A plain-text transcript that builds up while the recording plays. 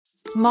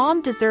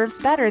Mom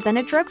deserves better than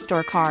a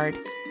drugstore card.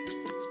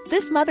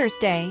 This Mother's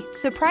Day,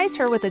 surprise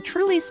her with a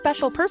truly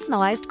special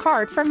personalized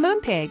card from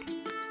Moonpig.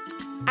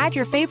 Add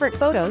your favorite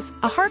photos,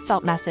 a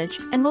heartfelt message,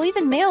 and we'll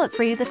even mail it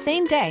for you the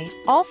same day,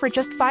 all for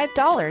just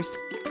 $5.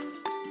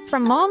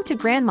 From mom to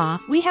grandma,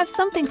 we have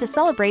something to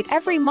celebrate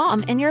every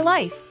mom in your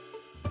life.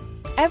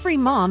 Every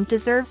mom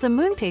deserves a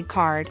Moonpig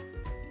card.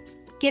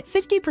 Get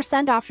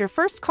 50% off your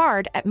first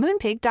card at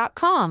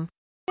moonpig.com.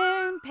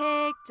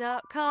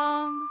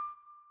 Moonpig.com.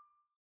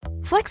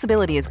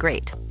 Flexibility is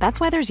great. That's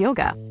why there's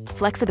yoga.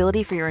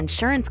 Flexibility for your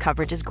insurance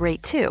coverage is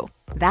great too.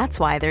 That's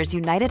why there's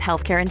United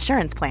Healthcare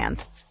Insurance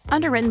Plans.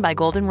 Underwritten by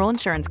Golden Rule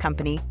Insurance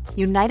Company,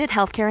 United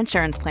Healthcare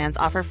Insurance Plans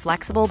offer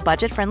flexible,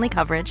 budget-friendly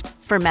coverage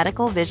for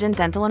medical, vision,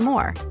 dental, and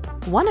more.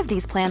 One of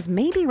these plans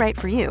may be right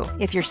for you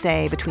if you're,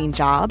 say, between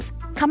jobs,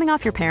 coming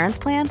off your parents'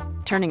 plan,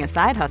 turning a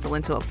side hustle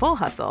into a full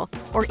hustle,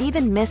 or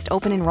even missed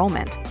open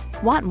enrollment.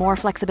 Want more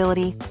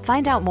flexibility?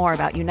 Find out more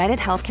about United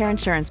Healthcare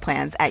Insurance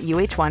Plans at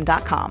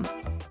uh1.com.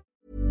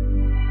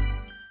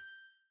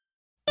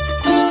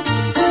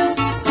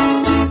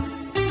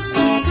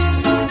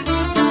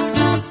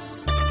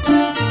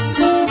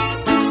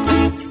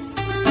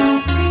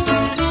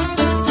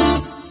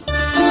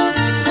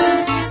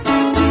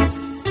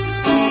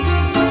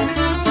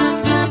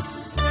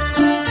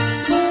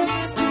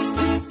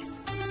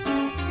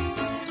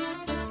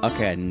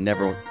 Okay, I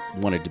never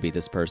wanted to be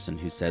this person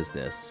who says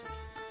this,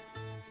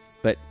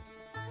 but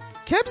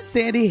Captain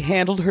Sandy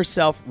handled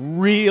herself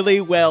really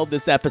well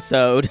this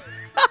episode.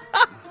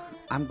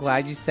 I'm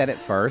glad you said it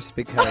first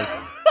because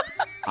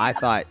I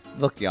thought,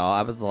 look, y'all,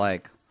 I was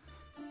like,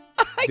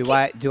 do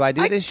I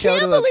do this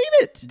show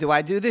do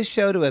I do this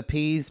show to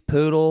appease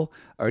Poodle,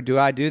 or do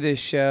I do this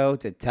show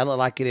to tell it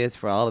like it is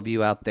for all of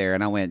you out there?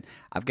 And I went,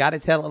 I've got to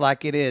tell it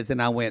like it is.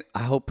 And I went,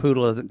 I hope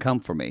Poodle doesn't come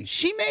for me.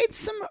 She made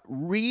some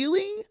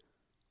really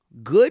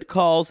good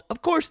calls.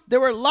 Of course, there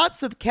were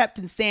lots of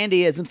Captain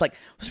Sandy-isms, like, I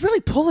was really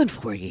pulling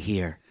for you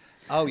here.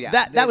 Oh, yeah.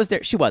 That was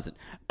there. She wasn't.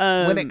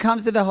 When it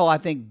comes to the whole, I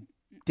think,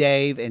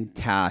 Dave and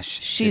Tash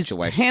she's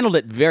situation, handled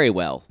it very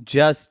well.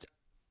 just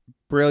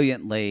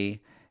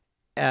brilliantly.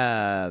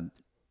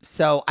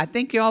 So I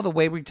think, y'all, the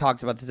way we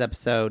talked about this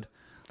episode,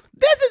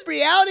 This is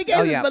Reality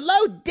Games. Oh, yeah. It's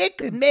below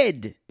Dick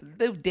Mid.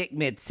 Lou Dick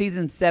Mid,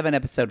 Season 7,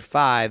 Episode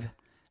 5,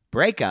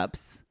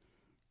 Breakups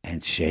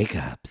and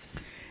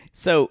Shakeups.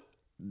 So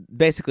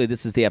basically,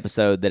 this is the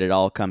episode that it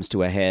all comes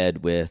to a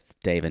head with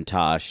Dave and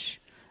Tosh.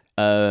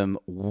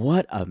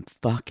 What a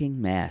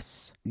fucking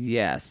mess.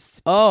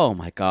 Yes. Oh,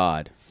 my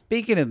God.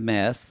 Speaking of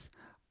mess,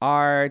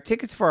 our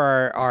tickets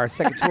for our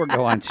second tour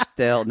go on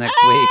still next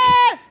week.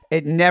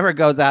 It never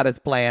goes out as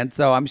planned,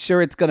 so I'm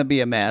sure it's going to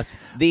be a mess.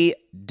 The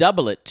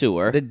Double It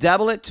Tour. The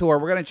Double It Tour,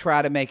 we're going to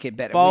try to make it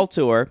better. Fall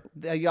Tour.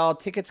 Y'all,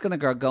 tickets going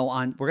to go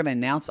on. We're going to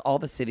announce all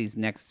the cities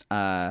next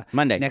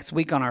Monday. next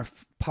week on our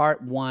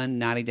Part 1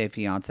 90 Day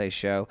Fiance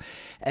show.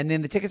 And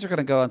then the tickets are going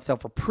to go on sale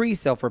for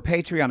pre-sale for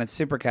Patreon and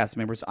Supercast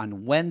members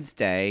on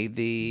Wednesday,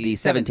 the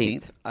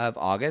 17th of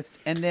August.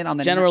 And then on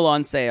the General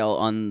on sale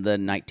on the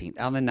 19th.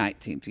 On the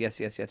 19th.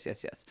 Yes.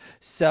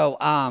 So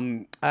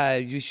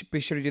you should be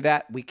sure to do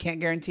that. We can't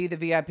guarantee the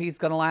VIP is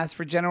going to last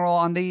for General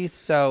on these.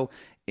 So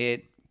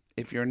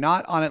if you're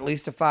not on at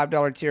least a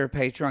 $5 tier of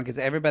Patreon, because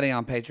everybody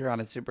on Patreon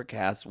and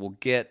Supercast will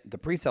get the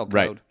pre-sale code.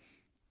 Right.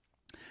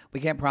 We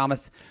can't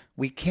promise.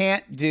 We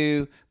can't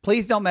do.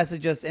 Please don't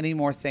message us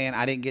anymore saying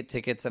I didn't get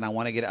tickets and I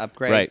want to get an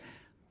upgrade. Right.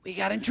 We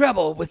got in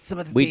trouble with some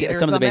of the We did theaters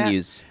some of the on that.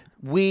 venues.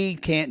 We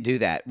can't do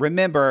that.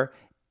 Remember,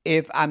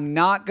 if I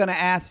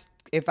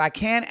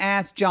can't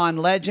ask John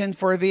Legend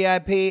for a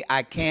VIP,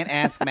 I can't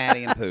ask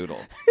Maddie and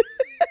Poodle.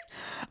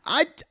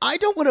 I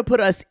don't want to put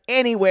us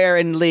anywhere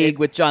in league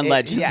with John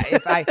Legend. Yeah,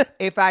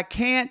 if I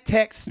can't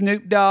text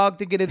Snoop Dogg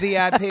to get a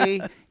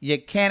VIP,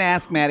 you can't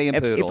ask Maddie and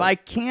Poodle. If I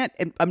can't,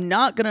 and I'm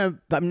not gonna.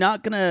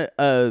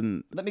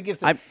 Let me give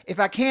some. If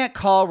I can't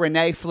call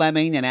Renee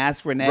Fleming and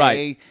ask Renee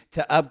Right.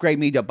 to upgrade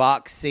me to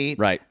box seats,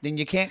 Right. then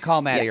you can't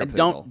call Maddie or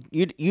Poodle.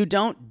 You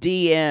don't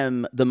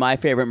DM the My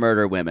Favorite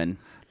Murder women.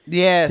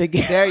 Yes,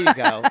 there you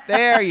go.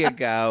 There you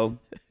go.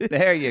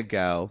 There you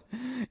go.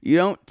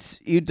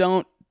 You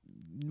don't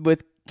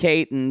with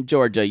Kate and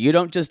Georgia. You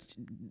don't just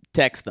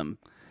text them.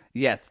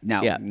 Yes.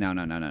 No. Yeah. No.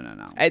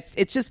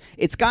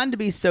 It's gotten to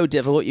be so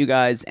difficult, you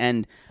guys,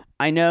 and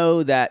I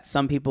know that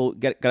some people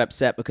got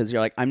upset because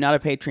you're like, I'm not a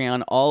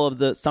Patreon. All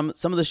of some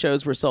of the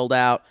shows were sold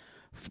out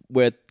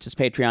with just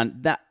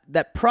Patreon.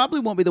 That probably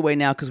won't be the way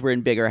now because we're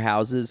in bigger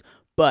houses,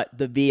 but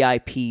the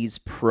VIPs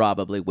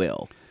probably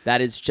will. That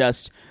is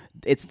just,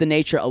 it's the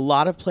nature. A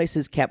lot of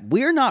places cap.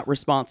 We're not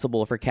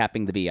responsible for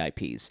capping the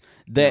VIPs.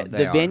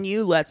 The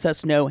venue lets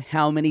us know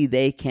how many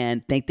they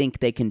think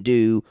they can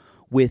do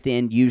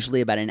within usually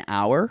about an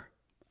hour,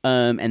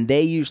 and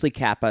they usually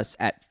cap us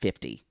at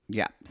 50.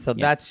 Yeah. So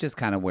that's just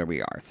kind of where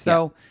we are.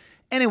 So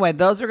Anyway,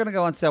 those are going to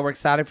go on sale. We're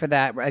excited for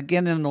that.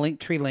 Again, in the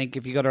Linktree link,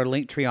 if you go to our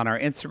Linktree on our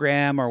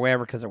Instagram or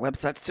wherever, because our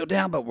website's still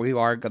down, but we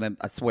are going to,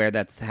 I swear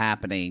that's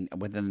happening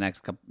within the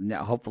next couple,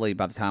 hopefully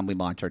by the time we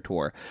launch our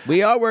tour.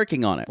 We are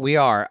working on it. We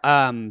are.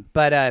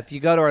 But if you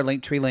go to our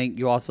Linktree link,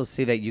 you also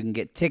see that you can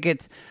get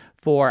tickets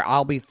for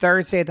I'll Be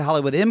Thursday at the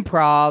Hollywood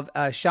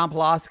Improv, Sean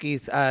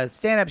Pulaski's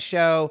stand-up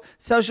show,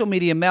 Social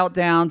Media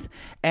Meltdowns,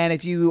 and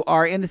if you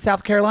are in the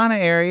South Carolina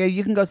area,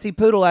 you can go see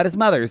Poodle at his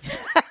mother's.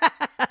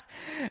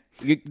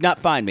 You not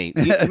find me.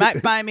 You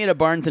might find me at a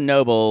Barnes and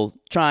Noble.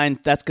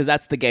 That's because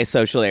that's the gay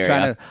social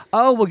area.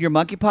 Will your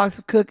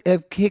monkeypox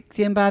have kicked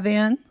in by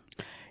then?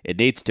 It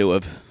needs to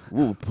have.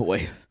 Ooh,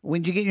 boy.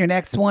 When'd you get your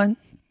next one?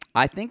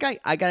 I think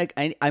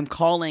I'm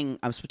calling.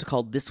 I'm supposed to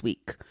call this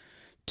week.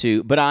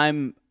 But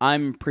I'm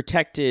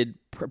protected,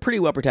 pretty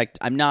well protected.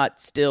 I'm not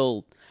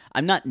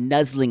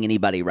nuzzling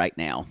anybody right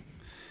now.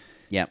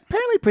 Yeah.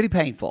 Apparently pretty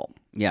painful.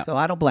 Yeah. So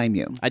I don't blame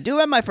you. I do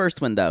have my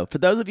first one though. For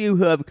those of you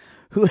who have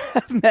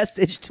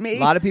messaged me. A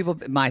lot of people,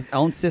 my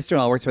own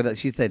sister-in-law works for that.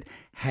 She said,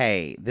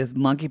 "Hey, this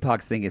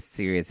monkeypox thing is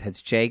serious.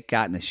 Has Jake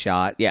gotten a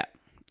shot?" Yeah.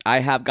 I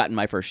have gotten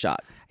my first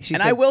shot. She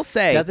and said, I will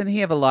say, doesn't he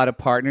have a lot of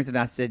partners? And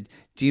I said,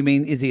 "Do you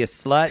mean, is he a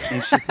slut?"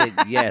 And she said,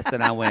 "Yes."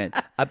 And I went,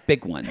 "A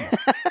big one."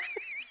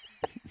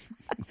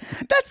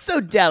 That's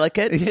so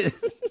delicate.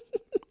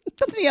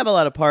 Doesn't he have a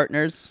lot of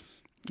partners?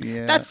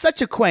 Yeah. That's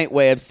such a quaint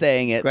way of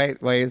saying it.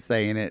 Great way of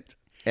saying it.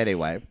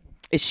 Anyway.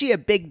 Is she a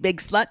big, big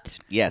slut?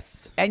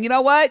 Yes. And you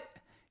know what?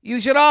 You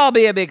should all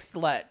be a big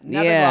slut.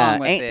 Nothing wrong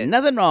with ain't it.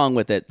 Nothing wrong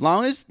with it.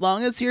 Long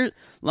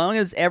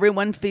as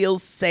everyone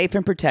feels safe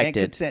and protected.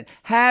 And consent.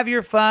 Have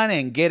your fun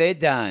and get it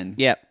done.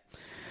 Yep.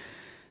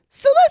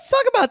 So let's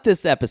talk about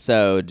this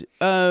episode.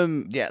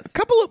 Yes.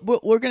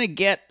 We're going to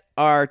get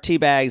our tea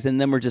bags,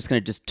 and then we're just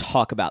going to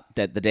talk about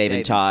the Dave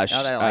and Tosh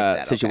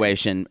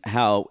situation,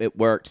 how it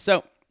worked.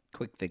 So,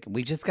 quick thinking.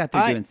 We just got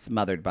through doing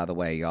Smothered, by the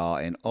way, y'all,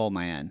 and oh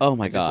man, oh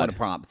my god, what a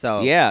prompt!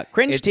 So yeah,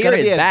 Cringe Tier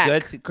is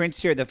back. Cringe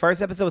Tier. The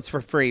first episode was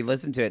for free.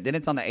 Listen to it. Then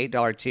it's on the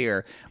 $8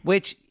 tier.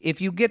 Which,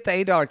 if you get the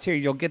 $8 tier,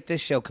 you'll get this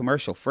show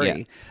commercial free.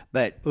 Yeah.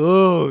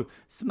 But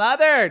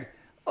Smothered.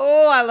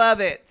 Oh, I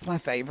love it. It's my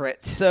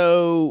favorite.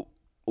 So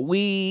what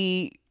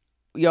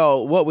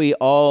we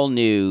all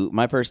knew,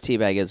 my first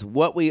teabag is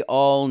what we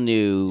all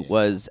knew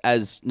was,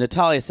 as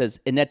Natalia says,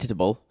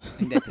 inevitable.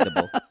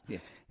 Yeah,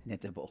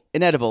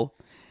 inevitable.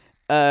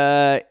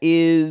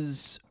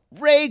 Is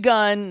Ray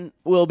Gunn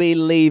will be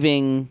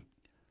leaving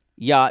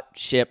yacht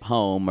ship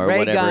home or Ray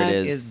whatever Gunn it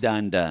is. Is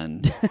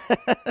done.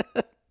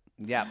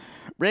 Yep.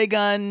 Ray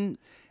Gunn,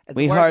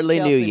 we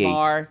hardly knew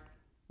ye.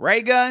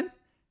 Ray Gunn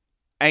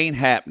ain't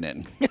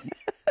happening.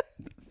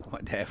 That's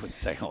what Dad would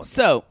say.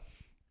 So,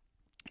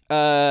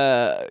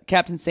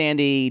 Captain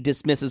Sandy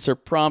dismisses her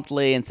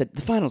promptly and said,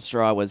 the final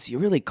straw was, you're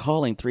really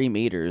calling 3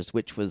 meters,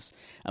 which was,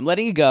 I'm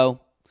letting you go.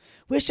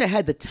 Wish I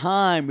had the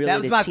time, really,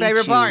 that was my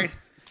favorite part.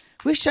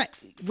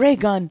 Ray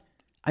Gunn,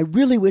 I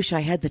really wish I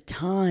had the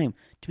time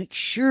to make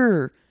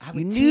sure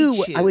you knew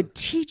what I would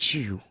teach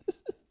you.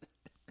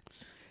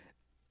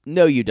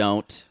 No, you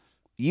don't.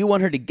 You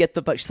want her to get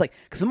the, she's like,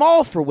 because I'm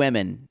all for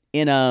women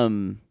in,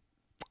 I'm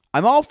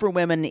all for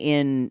women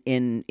in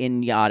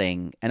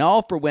yachting and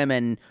all for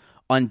women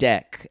on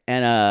deck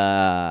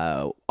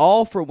and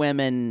all for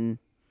women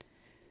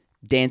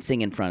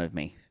dancing in front of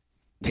me.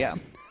 Yeah.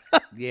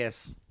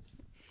 Yes.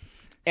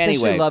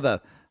 Anyway,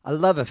 I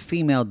love a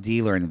female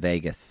dealer in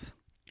Vegas.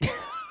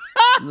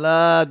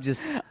 Love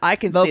just I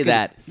can see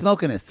that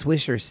smoking a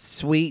Swisher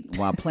Sweet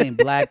while playing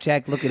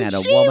blackjack, looking at a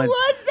woman. She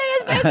was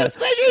saying a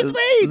Swisher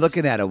Sweet.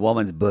 Looking at a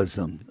woman's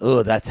bosom.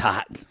 Oh, that's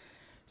hot.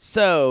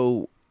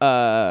 So,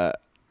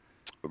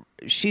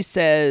 she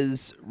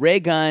says, Ray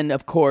Gunn,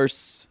 of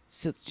course,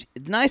 it's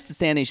nice to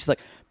Sandy. She's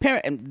like,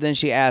 and then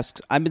she asks,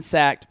 I've been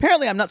sacked.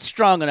 Apparently, I'm not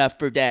strong enough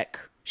for deck.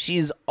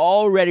 She's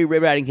already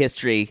rewriting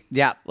history.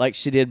 Yeah. Like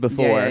she did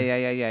before.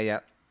 Yeah.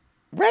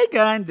 Ray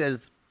Gunn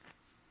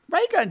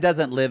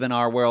doesn't live in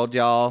our world,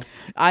 y'all.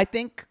 I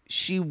think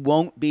she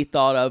won't be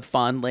thought of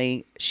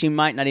fondly. She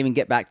might not even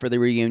get back for the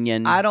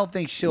reunion. I don't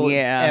think she'll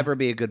ever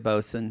be a good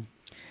bosun.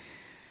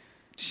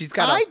 She's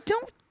got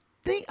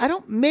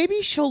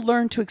maybe she'll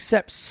learn to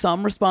accept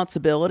some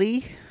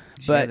responsibility.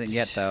 She hasn't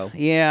yet, though.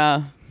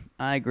 Yeah,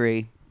 I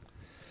agree.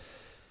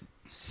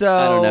 So,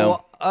 I don't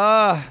know.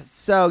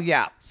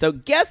 Yeah. So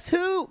guess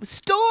who?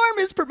 Storm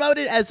is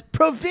promoted as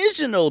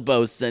provisional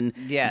bosun.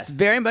 Yes. It's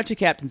very much a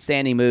Captain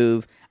Sandy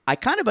move. I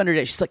kind of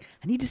understood. She's like,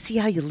 I need to see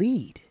how you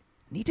lead.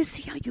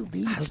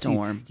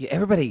 Storm.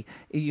 Everybody,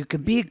 you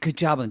can be a good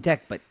job on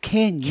deck, but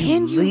can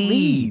you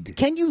lead?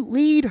 Can you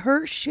lead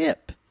her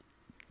ship?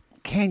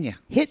 Can you?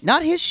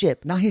 Not his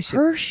ship. Not his ship.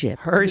 Her ship.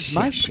 Her ship.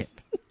 My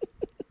ship.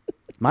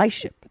 My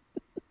ship.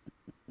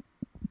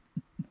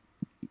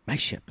 My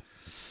ship.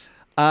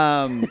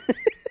 How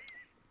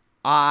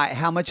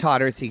much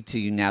hotter is he to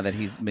you now that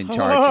he's been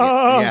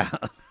charged? Yeah.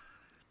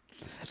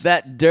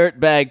 That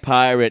dirtbag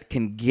pirate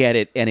can get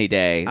it any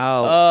day.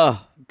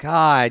 Oh,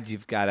 God,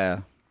 you've got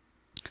to.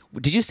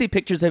 Did you see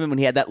pictures of him when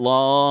he had that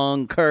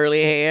long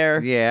curly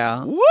hair?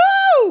 Yeah. Woo!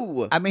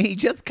 No! I mean, he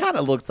just kind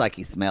of looks like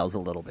he smells a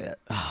little bit.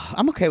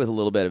 I'm okay with a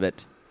little bit of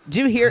it.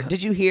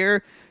 Did you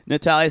hear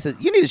Natalia says,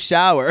 you need a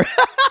shower?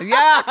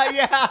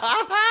 Yeah.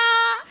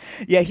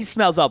 Yeah, he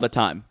smells all the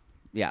time.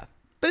 Yeah.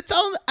 But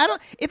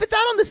if it's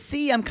out on the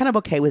sea, I'm kind of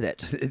okay with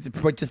it. It's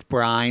just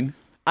brine.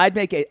 I'd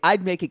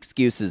make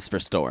excuses for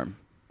Storm.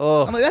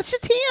 Oh. I'm like, that's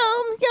just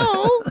him,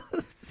 yo.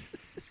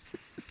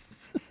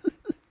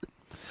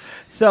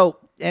 So,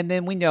 and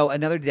then we know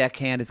another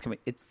deckhand is coming.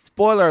 It's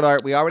spoiler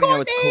alert. We already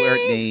know it's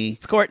Courtney.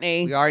 It's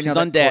Courtney. We already She's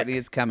know on that deck Courtney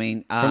is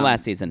coming from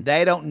last season.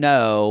 They don't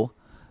know,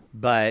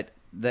 but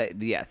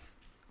yes,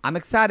 I'm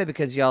excited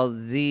because y'all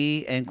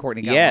Z and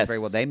Courtney got along very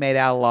well. They made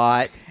out a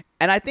lot,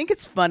 and I think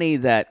it's funny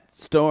that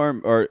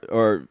Storm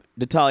or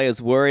Natalia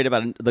is worried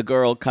about the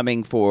girl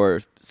coming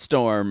for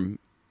Storm.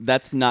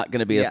 That's not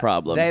going to be a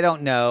problem. They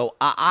don't know.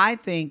 I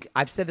think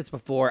I've said this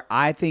before.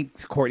 I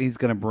think Courtney's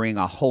going to bring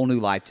a whole new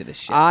life to the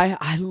ship.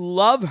 I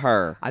love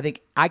her.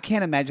 I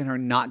can't imagine her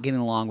not getting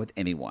along with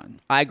anyone.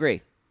 I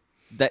agree.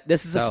 That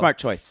this is a smart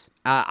choice.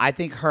 I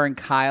think her and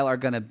Kyle are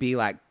going to be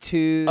like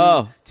two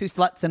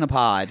sluts in a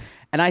pod.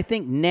 And I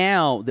think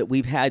now that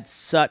we've had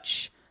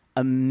such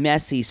a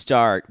messy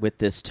start with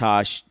this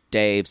Tosh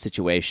Dave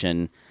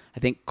situation, I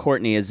think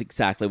Courtney is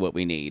exactly what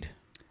we need.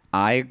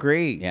 I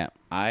agree. Yeah.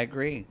 I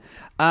agree.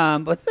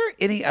 Was there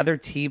any other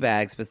tea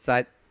bags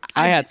besides?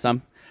 I had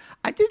some.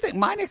 I do think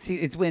my next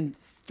tea is when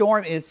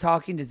Storm is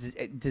talking to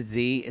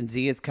Z, and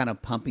Z is kind of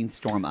pumping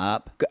Storm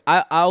up.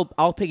 I'll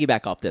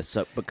piggyback off this,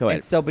 but go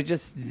ahead. But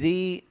just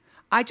Z.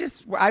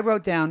 I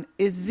wrote down,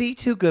 is Z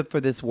too good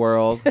for this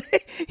world?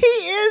 He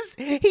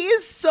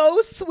is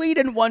so sweet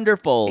and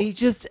wonderful.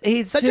 He's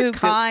such a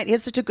kind. He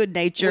has such a good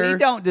nature. We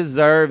don't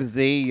deserve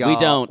Z, y'all. We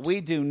don't. We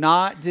do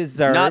not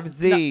deserve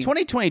Z.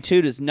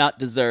 2022 does not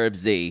deserve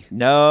Z.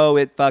 No,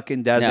 it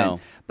fucking doesn't. No.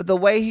 But the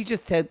way he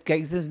just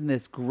gives us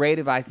this great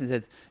advice and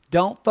says,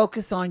 don't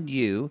focus on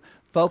you,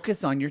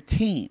 focus on your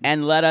team.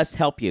 And let us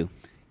help you.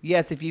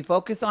 Yes, if you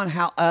focus on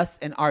how us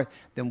and our,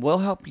 then we'll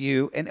help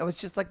you. And it was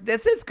just like,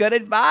 this is good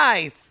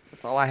advice.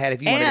 That's all I had.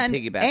 If you wanted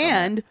to piggyback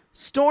on that.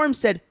 Storm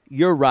said,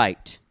 "You're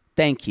right.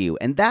 Thank you."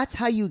 And that's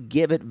how you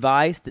give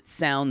advice that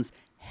sounds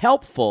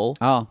helpful.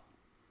 Oh.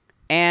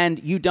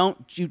 And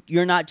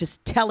you're not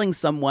just telling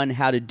someone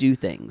how to do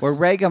things. Where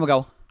Ray gonna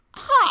go,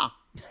 I'm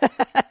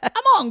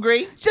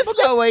hungry. Just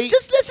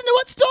listen to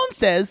what Storm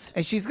says.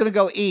 And she's gonna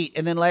go eat.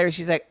 And then later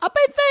she's like, I've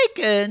been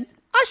thinking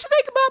I should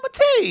think about my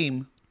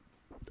team.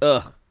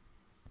 Ugh.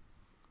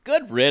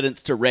 Good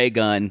riddance to Ray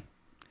Gunn.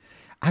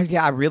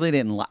 I really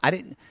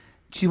didn't.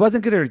 She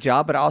wasn't good at her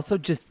job, but I also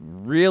just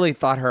really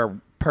thought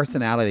her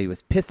personality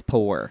was piss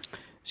poor.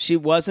 She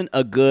wasn't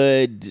a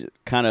good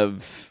kind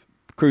of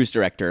cruise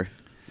director,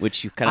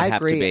 which you kind of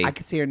have to be. I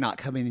could see her not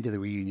coming into the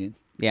reunion.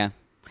 Yeah.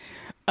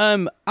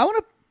 I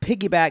want to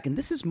piggyback, and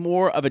this is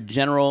more of a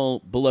general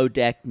below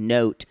deck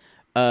note.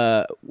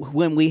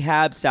 When we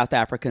have South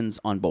Africans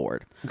on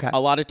board, okay. A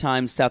lot of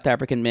times South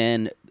African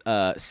men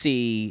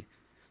see.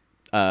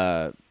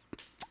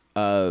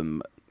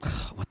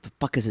 What the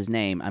fuck is his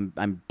name?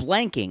 I'm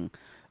blanking.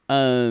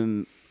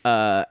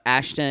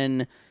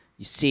 Ashton.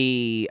 You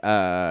see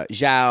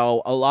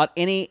Zhao. A lot.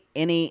 Any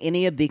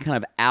of the kind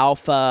of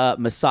alpha,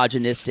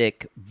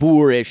 misogynistic,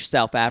 boorish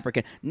South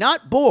African.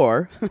 Not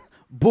boor,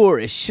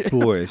 boorish.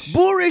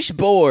 Boorish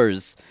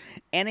boors.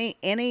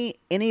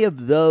 Any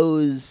of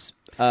those.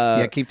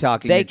 Keep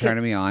talking. You're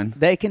turning me on.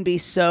 They can be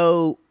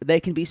so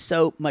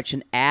much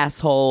an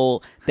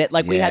asshole that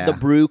we had the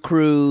Brew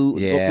Crew,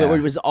 where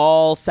it was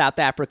all South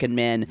African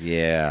men.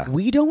 Yeah,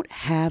 we don't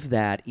have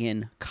that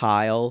in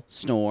Kyle,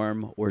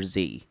 Storm, or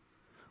Z.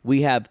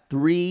 We have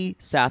 3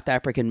 South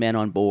African men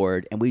on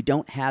board, and we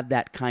don't have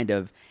that kind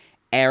of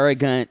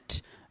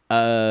arrogant,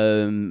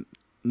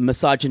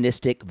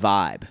 misogynistic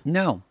vibe.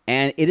 No,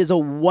 and it is a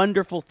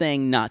wonderful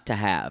thing not to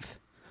have.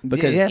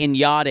 Because in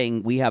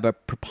yachting, we have a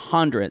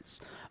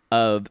preponderance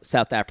of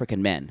South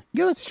African men.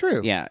 Yeah, that's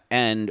true. Yeah,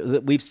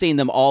 and we've seen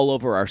them all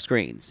over our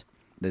screens.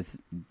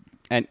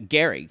 And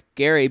Gary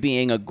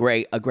being a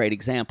great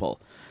example.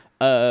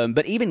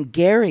 But even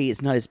Gary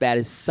is not as bad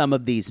as some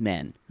of these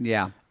men.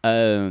 Yeah,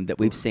 that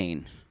we've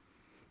seen.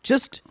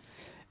 Just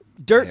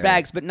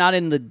dirtbags, but not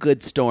in the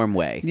good Storm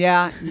way.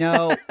 Yeah,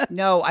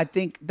 no, I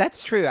think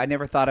that's true. I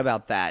never thought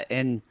about that,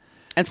 And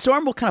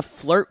Storm will kind of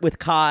flirt with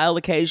Kyle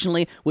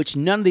occasionally, which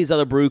none of these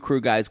other Brew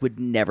Crew guys would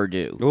never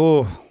do.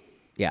 Ooh.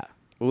 Yeah.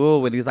 Ooh,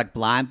 when he was like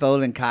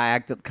blindfolded and Kyle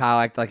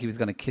acted like he was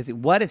going to kiss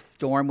him. What if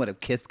Storm would have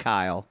kissed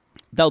Kyle?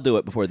 They'll do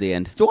it before the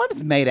end.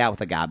 Storm's made out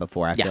with a guy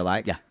before, I feel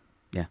like. Yeah.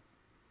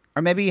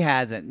 Or maybe he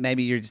hasn't.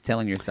 Maybe you're just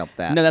telling yourself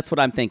that. No, that's what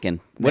I'm thinking.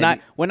 When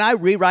I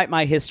rewrite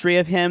my history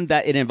of him,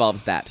 that it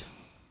involves that.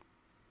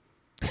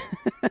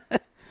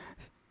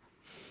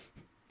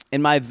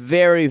 In my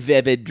very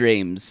vivid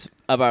dreams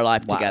of our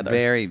life together.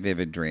 Very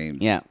vivid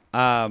dreams. Yeah.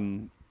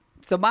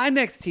 So my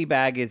next tea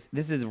bag is,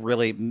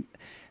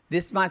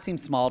 this might seem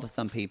small to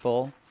some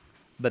people,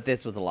 but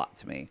this was a lot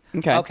to me.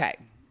 Okay.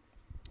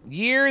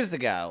 Years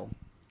ago,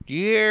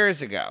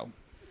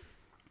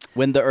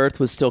 When the Earth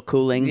was still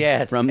cooling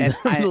from the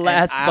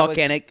last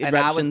volcanic eruptions. And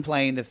I was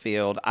playing the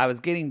field. I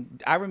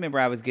remember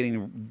I was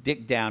getting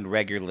dicked down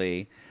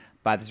regularly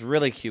by this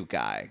really cute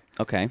guy.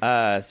 Okay.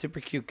 Super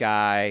cute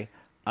guy.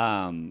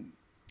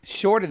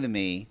 Shorter than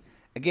me.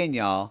 Again,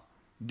 y'all,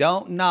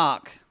 don't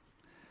knock.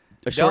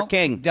 Short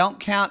king. Don't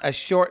count a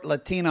short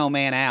Latino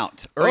man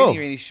out. Or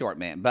any short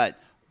man. But,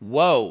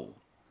 whoa,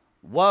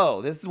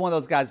 this is one of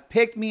those guys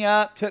picked me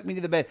up, took me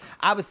to the bed.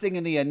 I was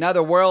singing the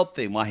Another World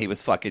theme while he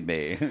was fucking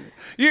me.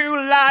 You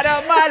light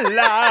up my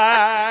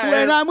life.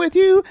 When I'm with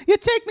you, you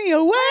take me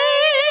away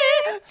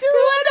to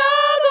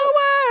another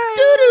world.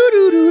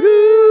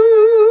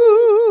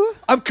 Do-do-do-do-do.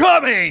 I'm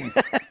coming.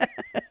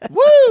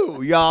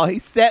 Woo, y'all. He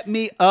set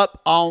me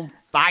up on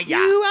fire. You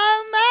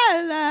are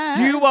my life.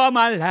 You are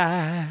my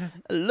life.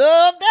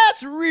 Love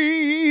that's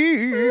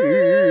real.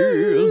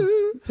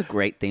 It's a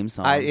great theme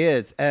song. It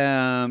is.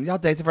 Y'all,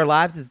 Days of Our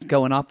Lives is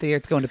going off the air.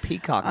 It's going to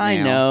Peacock now. I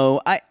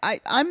know.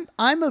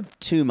 I'm of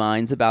two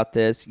minds about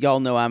this. Y'all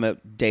know I'm a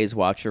Days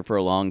watcher for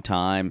a long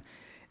time.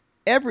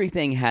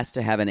 Everything has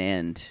to have an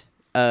end.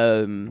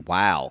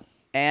 Wow.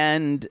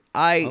 And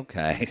I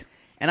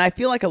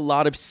feel like a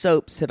lot of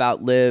soaps have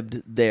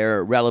outlived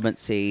their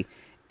relevancy.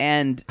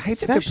 And I hate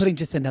that they're putting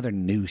just another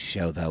news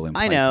show though in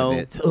place of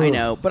it. I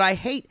know, but I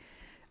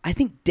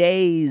think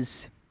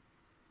Days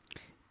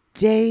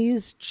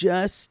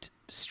just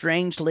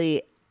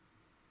strangely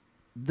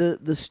the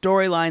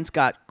storylines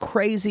got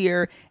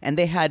crazier, and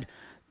they had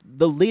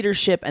the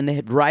leadership and they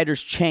had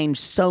writers change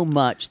so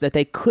much that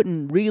they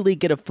couldn't really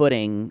get a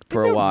footing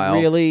for a while.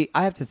 Really,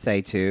 I have to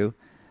say too,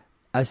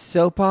 a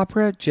soap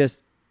opera,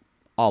 just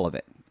all of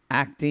it.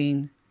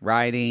 Acting,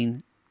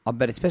 writing,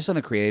 but especially on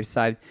the creative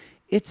side,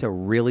 it's a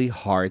really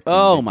hard thing to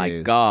do. Oh,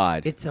 my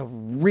God.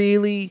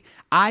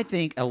 I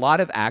think a lot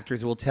of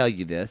actors will tell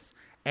you this,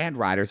 and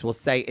writers will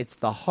say it's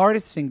the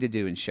hardest thing to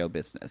do in show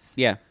business.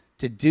 Yeah.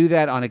 To do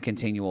that on a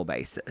continual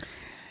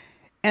basis.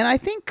 And I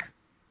think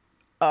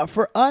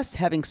for us,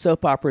 having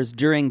soap operas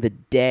during the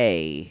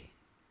day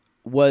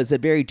was a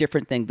very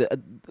different thing.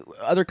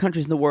 Other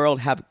countries in the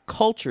world have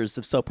cultures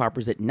of soap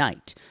operas at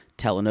night.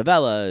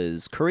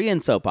 Telenovelas,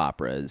 Korean soap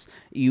operas.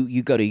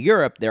 You go to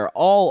Europe, they're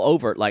all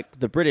over. Like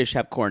the British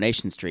have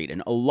Coronation Street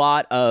and a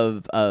lot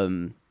of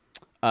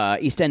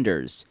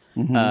EastEnders.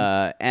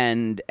 Mm-hmm.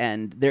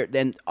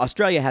 And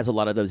Australia has a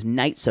lot of those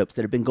night soaps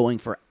that have been going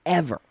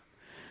forever.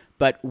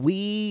 But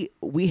we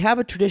have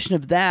a tradition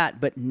of that,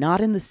 but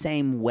not in the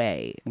same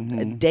way.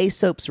 Mm-hmm. Day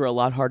soaps are a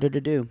lot harder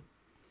to do.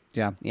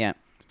 Yeah.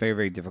 Very,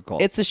 very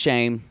difficult. It's a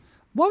shame.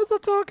 What was I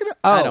talking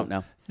about? I don't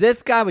know. So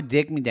this guy would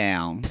dick me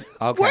down.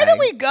 Okay. Where did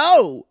we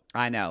go?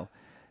 I know.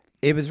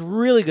 It was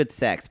really good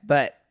sex,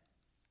 but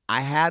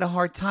I had a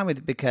hard time with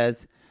it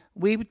because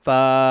we would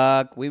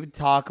fuck, we would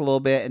talk a little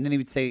bit, and then he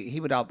would say,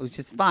 it was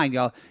just fine,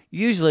 y'all.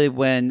 Usually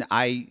when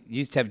I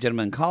used to have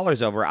gentlemen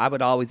callers over, I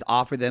would always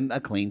offer them a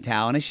clean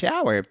towel and a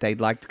shower if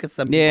they'd like to, because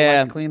some people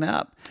like to clean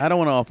up. I don't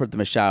want to offer them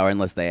a shower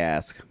unless they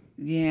ask.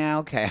 Yeah,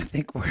 okay. I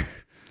think we're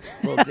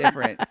a little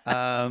different.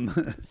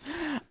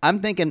 I'm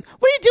thinking,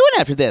 what are you doing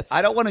after this?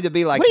 I don't want it to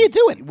be like, what are you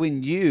doing?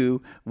 When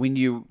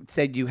you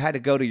said you had to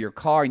go to your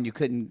car and you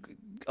couldn't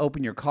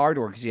open your car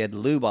door because you had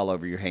lube all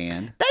over your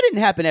hand. That didn't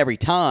happen every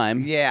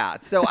time. Yeah,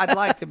 so I'd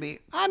like to be,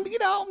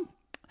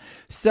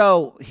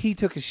 So he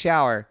took a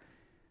shower.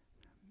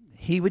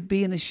 He would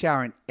be in the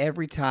shower, and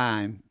every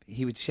time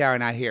he would shower,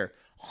 and I hear,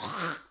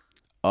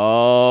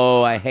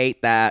 oh, I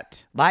hate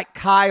that. Like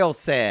Kyle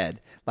said,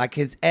 like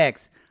his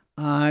ex,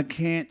 I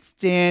can't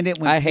stand it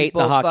when I hate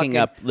the hawking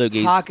up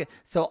loogies.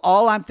 So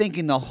all I'm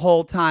thinking the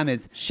whole time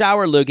is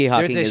shower loogie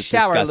hawking is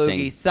disgusting. There's a shower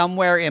loogie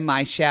somewhere in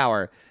my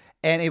shower.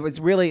 And it was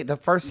really the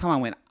first time I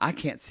went, I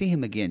can't see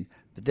him again.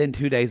 But then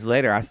 2 days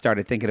later, I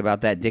started thinking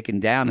about that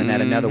dicking down, and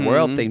that Another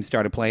World theme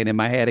started playing in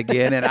my head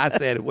again. And I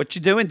said, what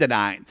you doing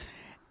tonight?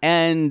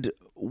 And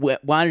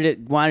why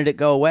did it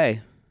go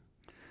away?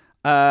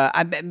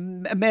 I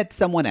met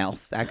someone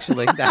else,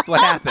 actually. That's what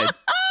happened.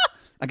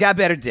 I got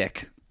better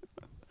dick.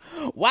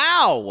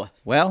 Wow.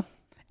 Well.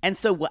 And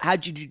so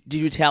did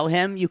you tell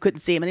him you couldn't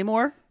see him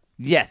anymore?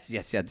 Yes.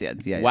 Yeah.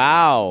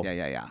 Wow.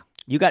 Yeah.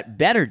 You got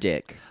better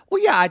dick.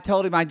 Well, yeah, I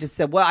told him, I just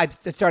said, I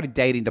started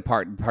dating the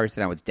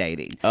person I was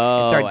dating.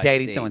 Oh, I started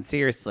dating someone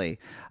seriously.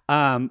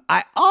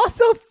 I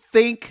also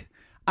think,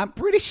 I'm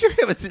pretty sure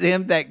it was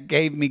him that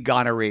gave me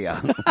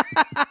gonorrhea.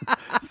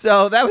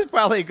 So that was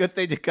probably a good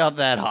thing to cut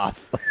that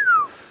off.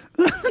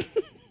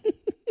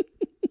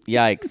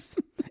 Yikes.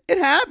 It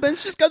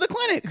happens. Just go to the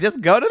clinic.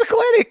 Just go to the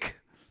clinic.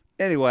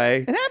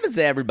 Anyway. It happens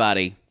to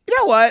everybody. You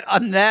know what?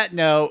 On that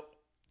note,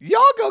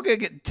 y'all go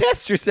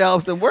test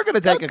yourselves, and we're going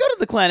to go to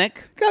the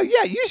clinic.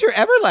 Use your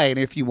Everlane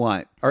if you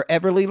want. Or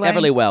Everly Lane.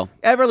 Everlywell.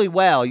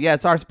 Everlywell,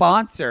 yes, our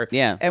sponsor.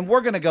 Yeah. And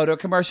we're going to go to a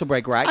commercial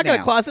break now. I got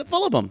a closet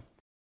full of them.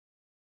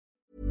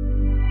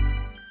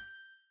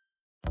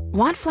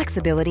 Want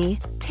flexibility?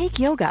 Take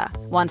yoga.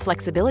 Want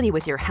flexibility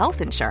with your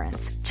health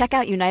insurance? Check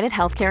out United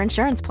Healthcare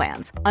Insurance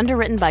Plans.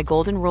 Underwritten by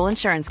Golden Rule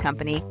Insurance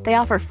Company, they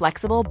offer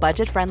flexible,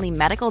 budget-friendly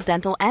medical,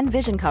 dental, and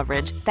vision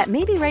coverage that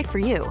may be right for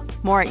you.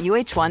 More at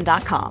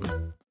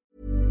UH1.com.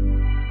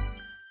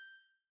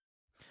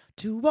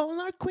 To all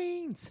our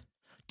queens,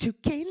 to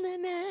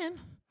Caitlin and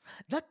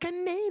the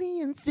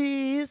Canadian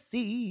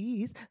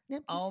sissies.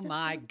 Oh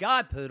my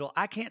God, Poodle.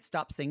 I can't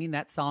stop singing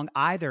that song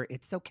either.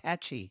 It's so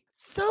catchy.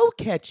 So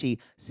catchy.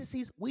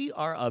 Sissies, we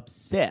are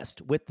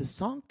obsessed with the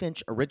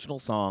Songfinch original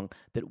song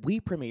that we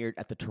premiered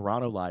at the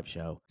Toronto Live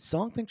Show.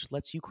 Songfinch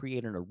lets you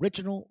create an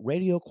original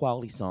radio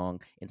quality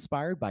song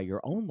inspired by your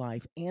own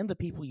life and the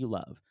people you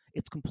love.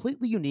 It's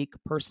completely unique,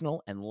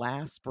 personal, and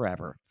lasts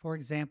forever. For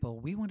example,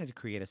 we wanted to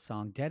create a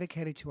song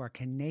dedicated to our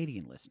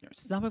Canadian listeners,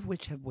 some of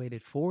which have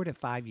waited 4 to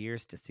 5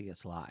 years to see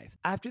us live.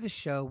 After the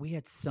show, we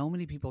had so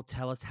many people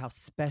tell us how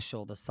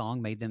special the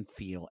song made them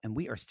feel, and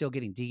we are still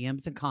getting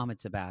DMs and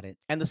comments about it.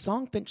 And the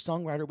Songfinch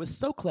songwriter was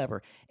so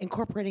clever,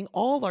 incorporating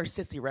all our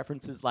sissy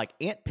references like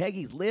Aunt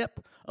Peggy's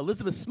Lip,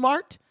 Elizabeth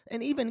Smart,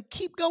 and even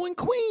Keep Going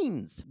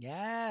Queens.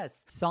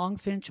 Yes.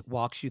 Songfinch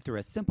walks you through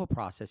a simple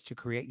process to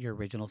create your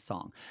original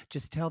song.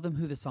 Just tell them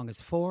who the song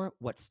is for,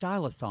 what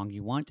style of song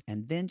you want,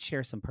 and then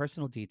share some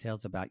personal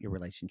details about your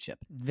relationship.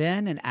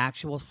 Then an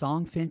actual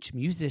Songfinch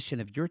musician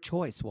of your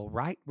choice will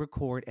write,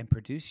 record, and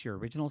produce your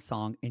original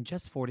song in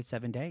just 4 to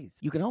 7 days.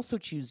 You can also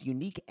choose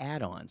unique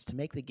add-ons to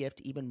make the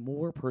gift even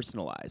more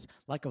personalized,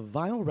 like a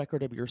vinyl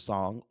record of your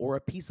song or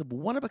a piece of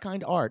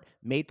one-of-a-kind art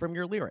made from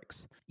your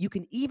lyrics. You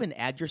can even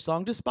add your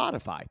song to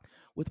Spotify.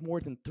 With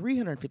more than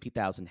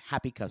 350,000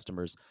 happy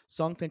customers,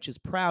 Songfinch is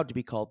proud to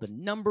be called the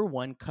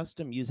 #1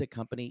 custom music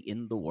company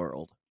in the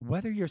world.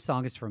 Whether your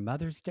song is for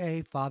Mother's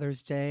Day,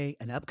 Father's Day,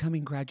 an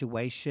upcoming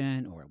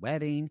graduation, or a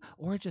wedding,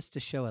 or just to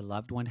show a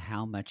loved one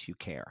how much you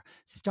care,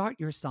 start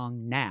your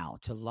song now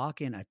to lock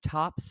in a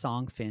top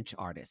Songfinch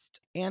artist.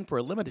 And for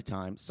a limited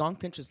time,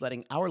 Songfinch is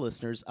letting our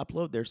listeners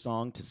upload their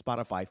song to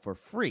Spotify for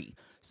free,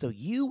 so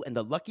you and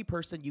the lucky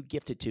person you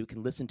gift it to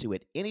can listen to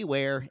it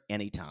anywhere,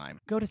 anytime.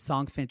 Go to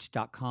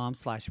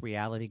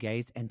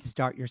songfinch.com/realitygaze and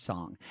start your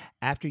song.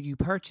 After you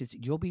purchase,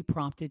 you'll be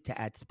prompted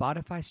to add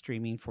Spotify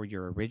streaming for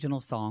your original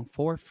song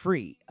for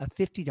free, a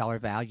 $50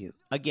 value.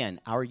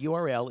 Again, our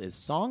URL is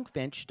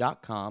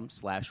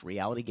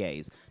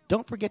songfinch.com/realitygaze.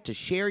 Don't forget to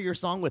share your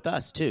song with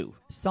us, too.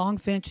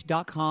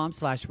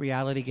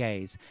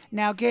 Songfinch.com/realitygaze.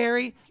 Now,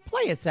 Gary,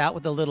 play us out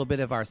with a little bit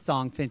of our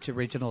Songfinch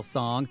original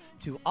song,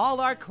 To All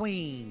Our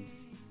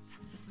Queens.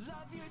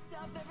 Love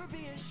yourself, never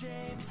be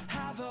ashamed.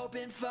 Have hope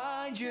and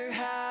find your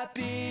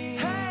happy.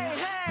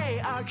 Hey, hey,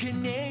 our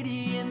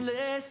Canadian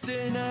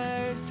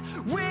listeners.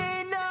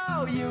 We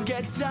know you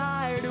get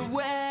tired of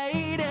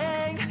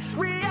waiting.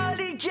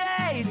 Reality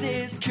Gaze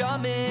is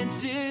coming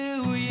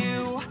to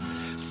you.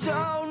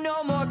 So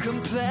no more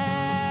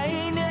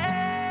complaining.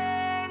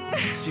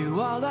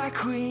 To all our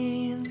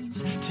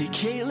queens, to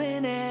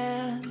Caitlin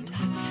and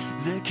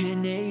the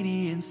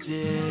Canadian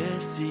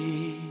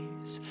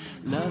sissies.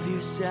 Love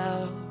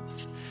yourself,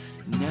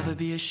 never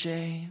be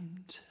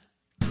ashamed.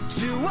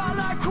 To all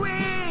our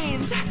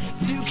queens,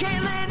 to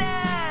Caitlin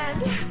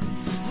and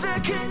the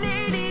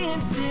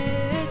Canadian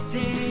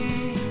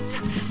sissies.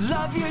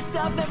 Love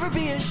yourself, never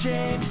be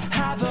ashamed.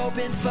 Have hope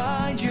and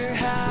find your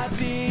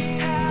happy.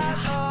 Have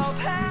hope,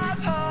 have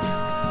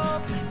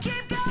hope.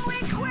 Keep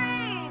going,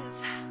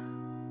 Queens.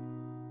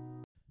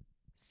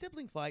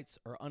 Sibling fights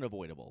are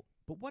unavoidable,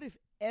 but what if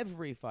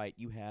every fight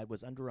you had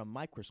was under a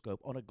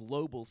microscope on a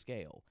global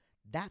scale?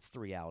 That's the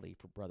reality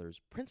for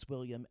brothers Prince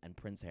William and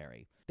Prince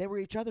Harry. They were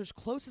each other's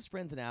closest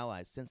friends and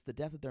allies since the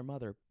death of their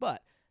mother,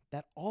 but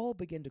that all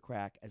began to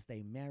crack as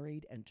they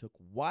married and took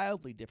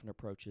wildly different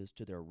approaches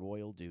to their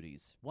royal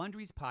duties.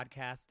 Wondery's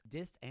podcast,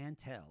 Dis and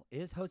Tell,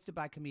 is hosted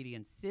by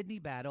comedians Sydney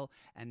Battle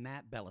and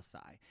Matt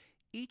Belisai.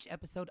 Each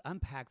episode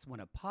unpacks one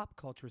of pop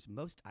culture's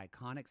most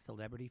iconic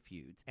celebrity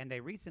feuds, and they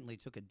recently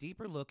took a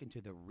deeper look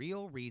into the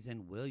real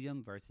reason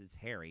William versus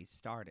Harry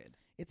started.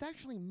 It's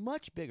actually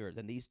much bigger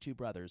than these two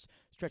brothers,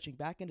 stretching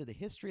back into the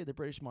history of the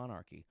British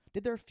monarchy.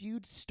 Did their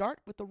feud start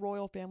with the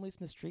royal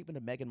family's mistreatment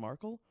of Meghan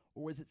Markle,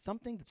 or was it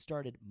something that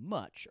started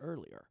much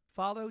earlier?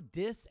 Follow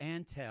Dis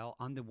and Tell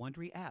on the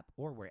Wondery app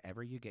or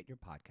wherever you get your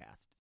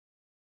podcast.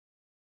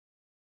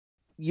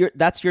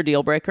 That's your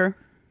deal breaker?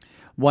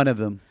 One of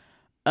them.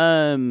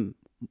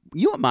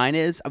 You know what mine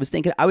is? I was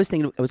thinking I was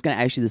going to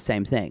ask you the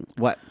same thing.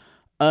 What?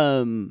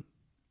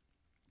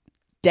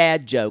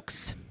 Dad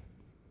jokes.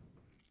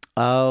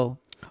 Oh.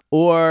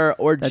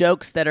 Or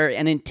jokes that are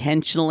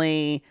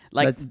unintentionally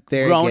like that's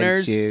very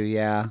groaners. Against you,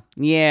 yeah.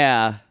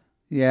 Yeah.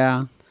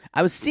 Yeah.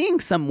 I was seeing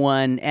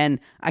someone and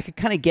I could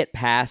kind of get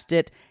past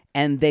it,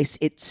 and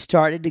it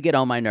started to get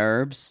on my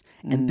nerves.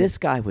 And this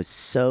guy was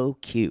so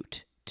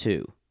cute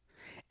too,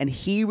 and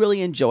he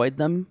really enjoyed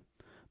them,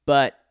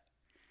 but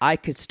I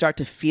could start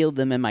to feel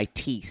them in my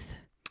teeth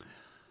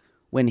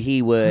when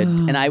he would.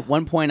 And at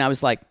one point I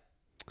was like,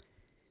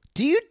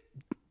 do you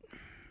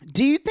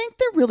think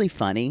they're really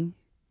funny?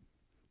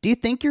 Do you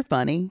think you're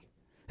funny?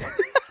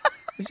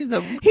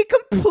 He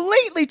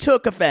completely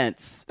took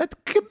offense. That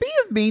could be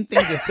a mean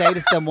thing to say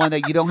to someone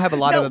that you don't have a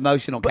lot of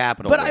emotional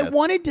capital But with. I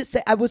wanted to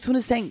say, I was going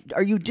to say,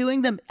 are you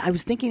doing them? I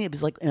was thinking it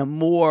was like in a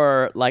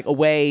more like a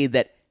way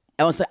that,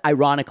 I was like,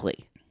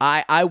 ironically.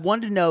 I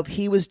wanted to know if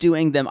he was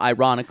doing them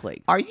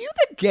ironically. Are you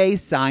the gay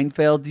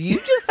Seinfeld? Do you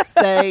just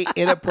say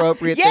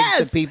inappropriate things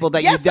to people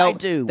that I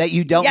do. that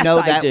you don't Yes, know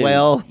I that do.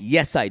 well?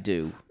 Yes, I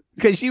do.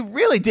 Because you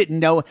really didn't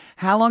know.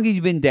 How long have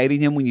you been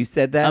dating him when you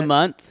said that? A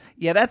month.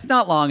 Yeah, that's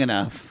not long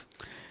enough.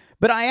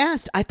 But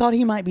I thought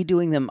he might be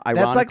doing them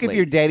ironically. That's like if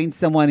you're dating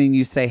someone and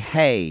you say,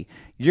 hey,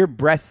 your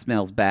breath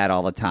smells bad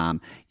all the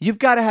time. You've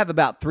got to have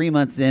about 3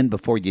 months in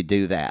before you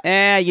do that.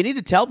 You need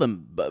to tell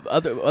them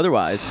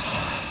otherwise.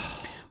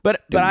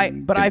 But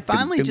I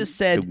finally just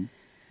said,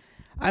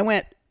 I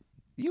went,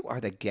 You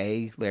are the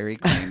gay Larry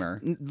Kramer.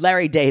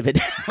 Larry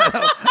David.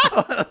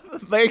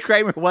 Larry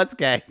Kramer was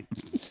gay.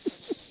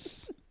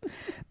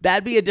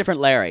 That'd be a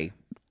different Larry.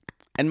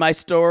 And my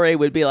story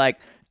would be like,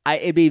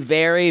 it'd be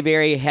very,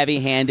 very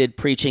heavy-handed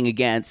preaching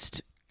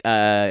against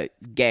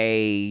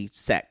gay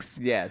sex.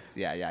 Yes,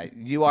 yeah.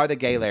 You are the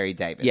gay Larry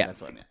David. Yeah. That's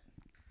what I meant.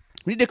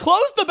 We need to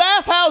close the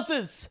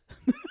bathhouses.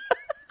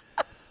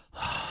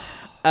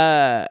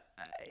 But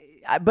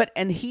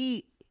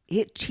he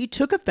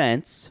took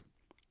offense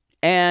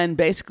and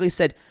basically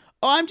said,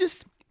 I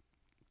just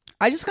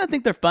kind of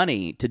think they're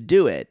funny to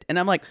do it. And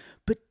I'm like,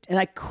 and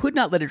I could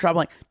not let it drop. I'm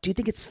like, do you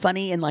think it's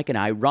funny in like an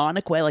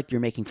ironic way? Like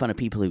you're making fun of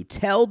people who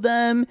tell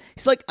them?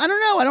 He's like, I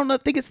don't know.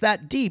 Think it's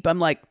that deep. I'm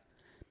like,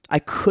 I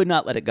could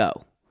not let it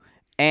go.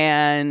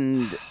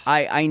 And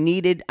I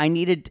needed,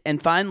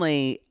 and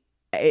finally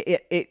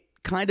it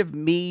kind of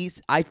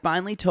I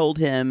finally told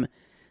him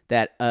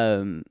that,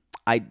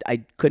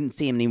 I couldn't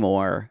see him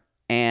anymore.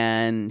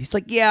 And he's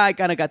like, yeah, I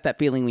kind of got that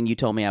feeling when you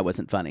told me I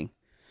wasn't funny.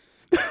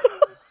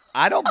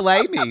 I don't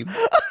blame him.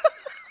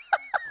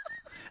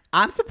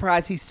 I'm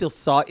surprised he still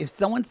saw it. If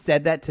someone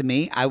said that to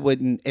me, I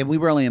wouldn't, and we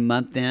were only a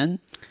month in,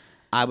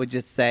 I would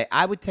just say,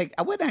 I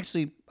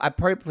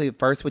probably at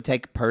first would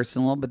take it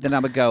personal, but then I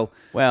would go,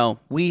 well,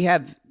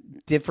 we're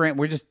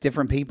just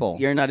different people.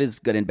 You're not as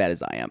good in bed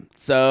as I am.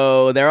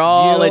 So they're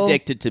all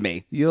addicted to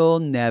me. You'll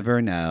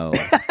never know.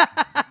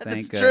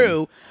 That's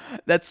true.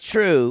 That's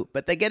true.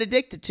 But they get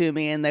addicted to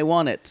me and they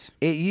want it.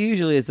 It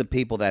usually is the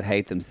people that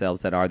hate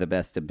themselves that are the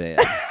best in bed.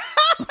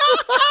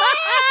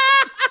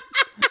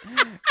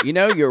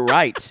 You're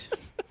right.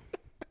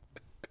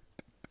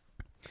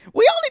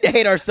 We all need to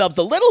hate ourselves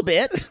a little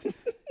bit.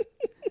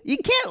 You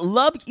can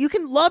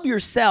love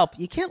yourself.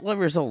 You can't love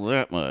yourself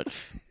that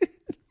much.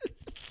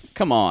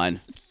 Come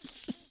on.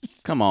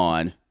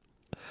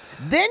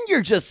 Then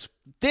you're just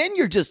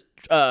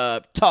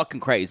talking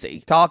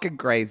crazy.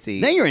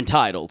 Then you're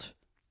entitled.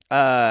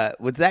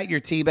 Was that your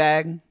tea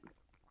bag?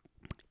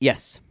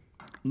 Yes.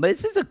 But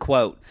this is a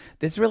quote.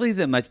 This really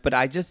isn't much, but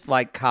I just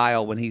like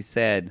Kyle when he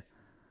said,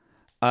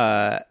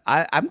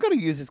 I'm going to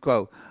use this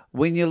quote.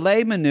 When you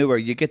lay manure,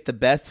 you get the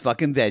best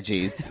fucking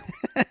veggies.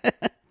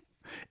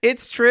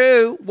 It's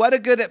true. What a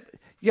good...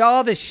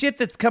 Y'all, the shit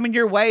that's coming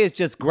your way is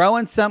just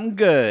growing something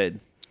good.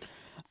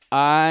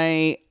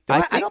 I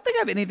don't think I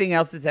have anything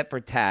else except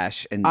for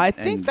Tash and I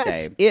think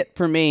that's Dave. it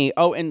for me.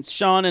 Oh, and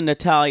Sean and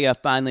Natalia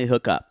finally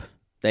hook up.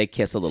 They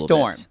kiss a little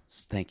Storm. bit.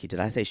 Thank you. Did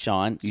I say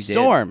Sean? You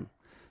Storm. Did.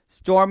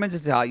 Storm and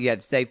Natalia, you have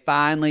to say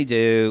finally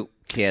do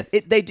kiss.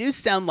 They do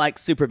sound like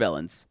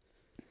supervillains.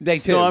 They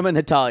do. Storm and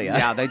Natalia.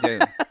 Yeah, they do.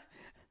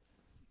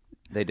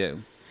 They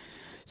do.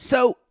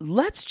 So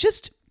let's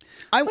just...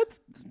 I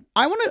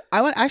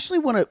actually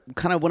want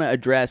to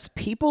address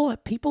people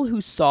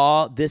who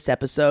saw this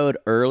episode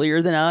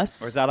earlier than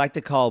us, or as I like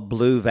to call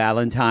Blue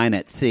Valentine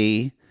at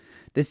sea.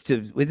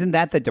 Isn't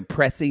that the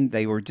depressing?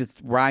 They were just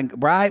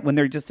right when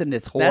they're just in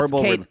this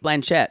horrible. That's Kate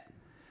Blanchett.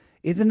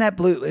 Isn't that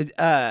Blue?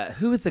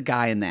 Who is the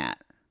guy in that?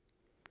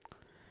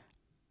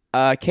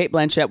 Kate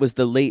Blanchett was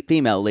the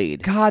female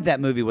lead. God, that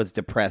movie was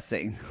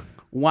depressing.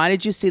 Why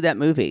did you see that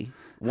movie?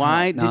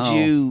 Why did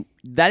you?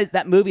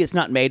 That movie is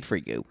not made for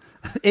you.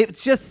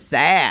 It's just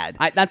sad.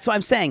 That's what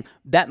I'm saying.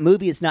 That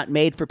movie is not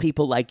made for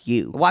people like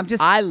you. Well,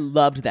 I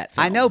loved that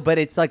film. I know, but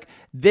it's like,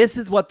 this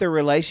is what their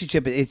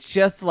relationship is. It's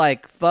just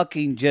like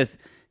fucking just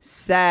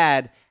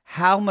sad.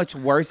 How much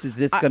worse is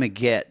this going to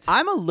get?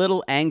 I'm a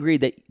little angry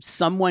that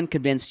someone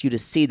convinced you to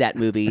see that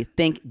movie.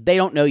 Think they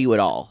don't know you at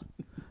all.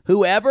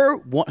 Whoever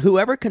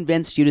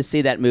convinced you to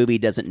see that movie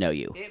doesn't know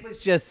you. It was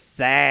just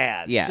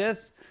sad. Yeah.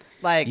 Just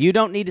like, you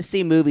don't need to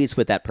see movies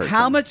with that person.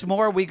 How much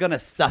more are we going to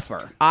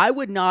suffer? I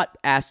would not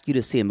ask you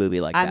to see a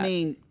movie like that. I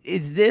mean,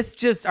 is this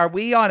just, are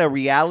we on a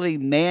reality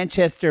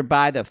Manchester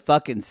by the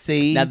fucking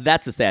sea? Now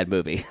that's a sad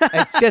movie.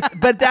 It's just,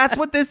 but that's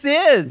what this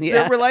is.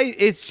 Yeah.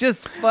 It's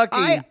just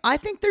fucking. I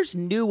think there's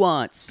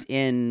nuance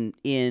in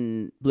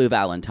Blue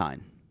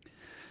Valentine.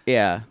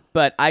 Yeah,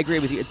 but I agree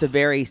with you. It's a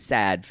very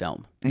sad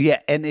film.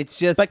 Yeah, and it's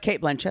just. But Kate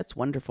Blanchett's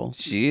wonderful.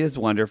 She is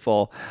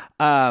wonderful.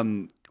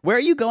 Where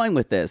are you going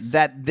with this?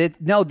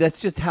 That's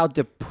just how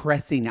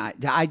depressing.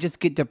 I just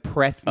get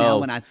depressed now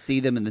when I see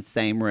them in the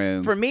same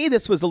room. For me,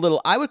 this was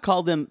I would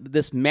call them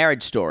this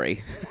Marriage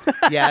Story.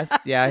 Yes,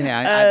 yeah.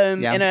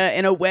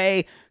 In a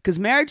way, because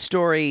Marriage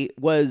Story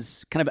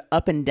was kind of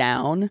up and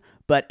down,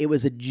 but it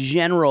was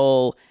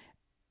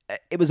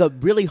it was a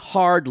really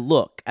hard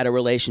look at a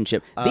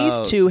relationship.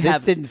 These two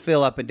This didn't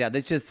feel up and down.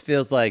 This just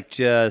feels like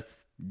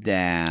just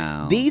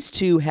down. These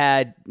two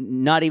had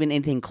not even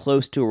anything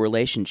close to a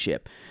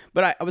relationship.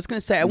 But I was going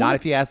to say... Not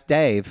if you ask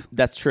Dave.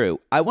 That's true.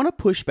 I want to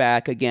push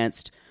back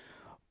against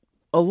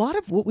a lot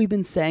of what we've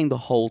been saying the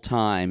whole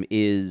time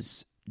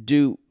is,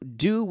 do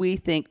we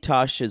think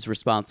Tosh is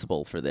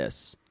responsible for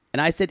this?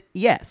 And I said,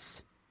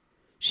 yes.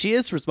 She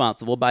is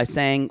responsible by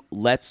saying,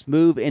 let's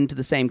move into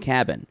the same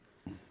cabin.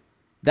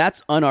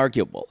 That's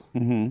unarguable.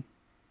 Mm-hmm.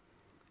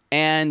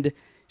 And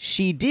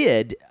she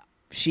did.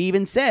 She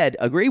even said,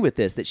 agree with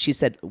this, that she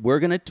said, we're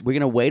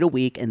gonna wait a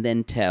week and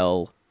then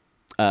tell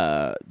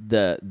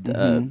the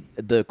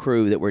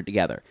crew that we're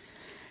together.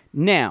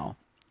 Now,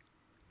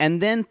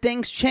 and then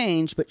things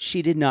changed, but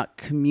she did not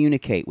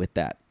communicate with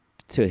that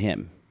to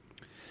him.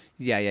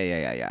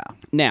 Yeah.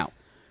 Now,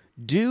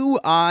 do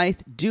I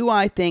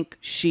think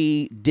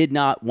she did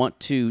not want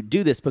to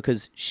do this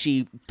because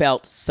she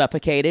felt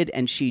suffocated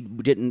and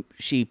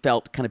she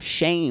felt kind of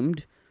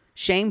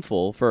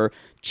shameful for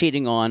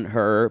cheating on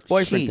her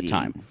boyfriend at the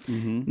time.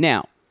 Mm-hmm.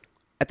 Now,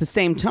 at the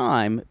same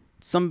time,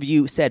 some of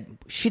you said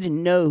she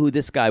didn't know who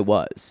this guy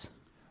was.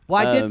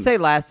 Well, I did say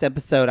last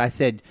episode, I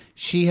said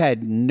she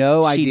had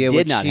no idea She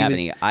what did not have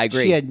any. I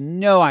agree. She had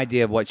no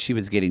idea of what she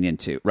was getting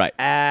into. Right.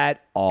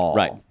 At all.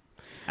 Right.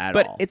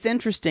 But all. It's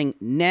interesting.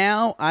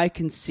 Now I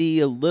can see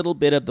a little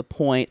bit of the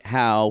point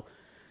how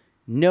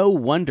no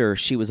wonder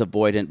she was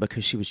avoidant,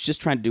 because she was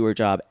just trying to do her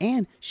job,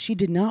 and she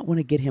did not want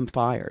to get him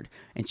fired.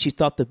 And she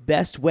thought the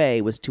best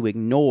way was to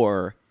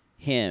ignore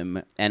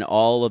him and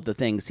all of the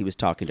things he was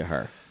talking to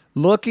her.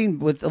 Looking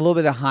with a little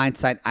bit of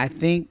hindsight, I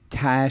think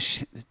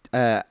Tash,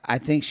 I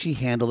think she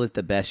handled it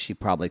the best she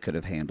probably could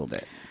have handled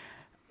it.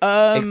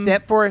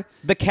 Except for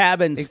the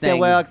cabins thing.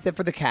 Well, except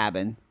for the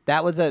cabin.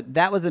 That was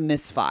a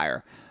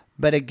misfire.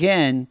 But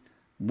again,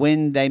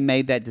 when they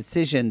made that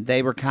decision,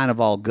 they were kind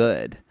of all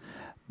good.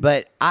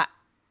 But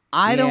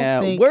I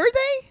don't think... Were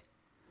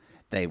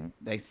they?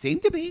 They seem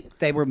to be.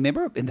 They were,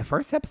 remember, in the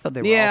first episode,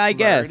 they were all I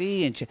guess.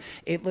 flirty. And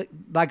it looked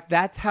like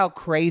that's how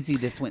crazy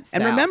this went south.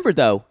 And remember,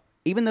 though,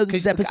 even though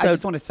this episode... I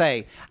just want to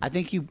say, I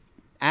think you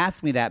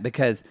asked me that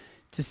because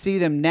to see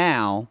them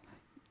now,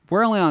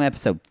 we're only on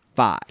episode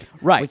 5.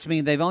 Right. Which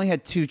means they've only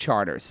had 2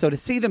 charters. So to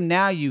see them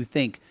now, you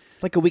think...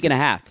 Like a week and a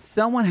half.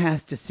 Someone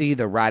has to see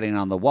the writing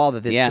on the wall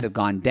that this could have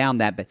gone down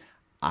that, but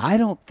I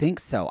don't think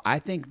so. I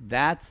think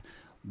that's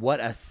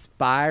what a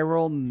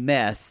spiral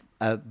mess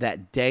of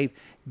that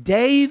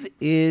Dave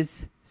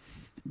is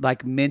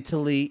like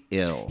mentally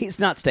ill. He's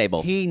not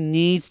stable. He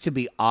needs to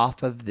be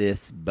off of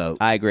this boat.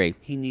 I agree.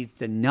 He needs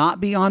to not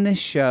be on this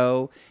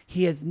show.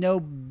 He has no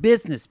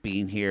business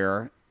being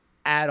here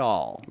at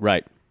all.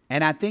 Right.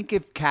 And I think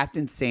if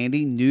Captain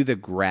Sandy knew the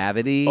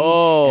gravity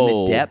and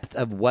the depth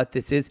of what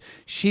this is,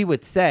 she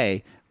would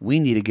say, we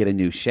need to get a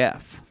new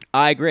chef.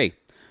 I agree.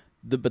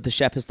 But the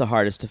chef is the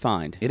hardest to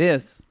find. It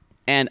is.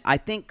 And I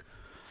think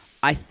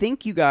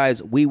you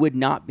guys, we would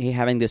not be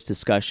having this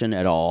discussion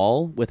at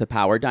all with a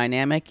power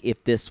dynamic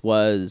if this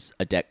was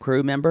a deck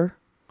crew member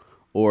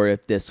or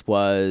if this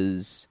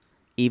was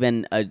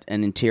even an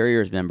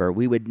interiors member.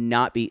 We would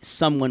not be,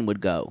 someone would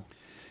go.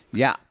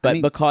 Yeah.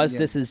 But because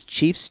this is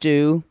Chief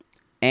Stew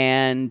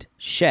and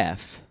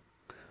chef,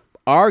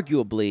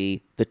 arguably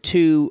the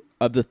 2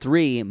 of the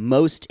 3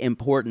 most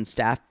important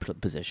staff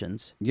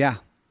positions. Yeah.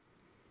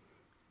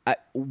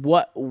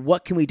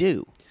 What can we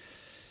do?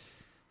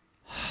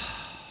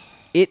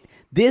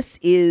 This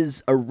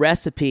is a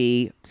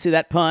recipe. See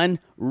that pun?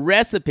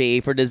 Recipe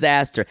for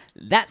disaster.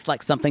 That's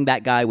like something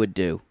that guy would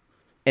do,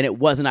 and it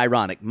wasn't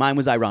ironic. Mine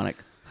was ironic.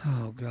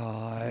 Oh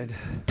God.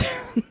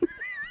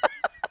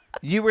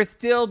 You were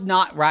still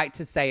not right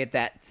to say it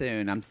that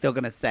soon. I'm still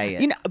going to say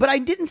it. But I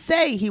didn't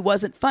say he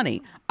wasn't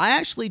funny. I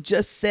actually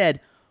just said,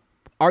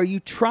 are you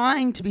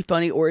trying to be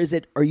funny, or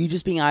are you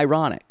just being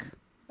ironic?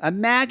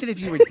 Imagine if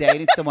you were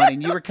dating someone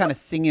and you were kind of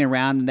singing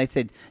around and they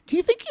said, do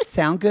you think you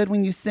sound good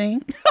when you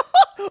sing?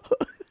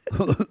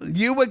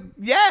 You would,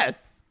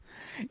 yes.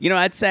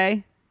 I'd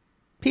say,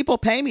 people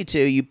pay me to,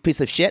 you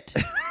piece of shit.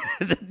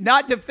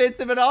 Not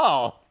defensive at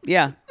all.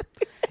 Yeah.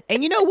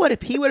 And you know what?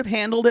 If he would have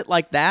handled it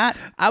like that,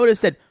 I would have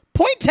said,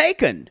 point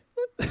taken.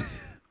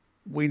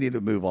 We need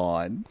to move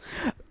on.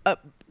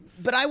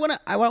 But I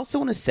also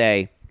want to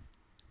say,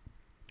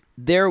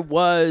 there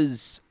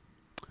was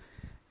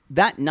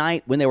that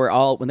night when they were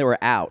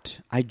out,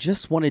 I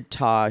just wanted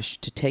Tosh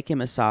to take him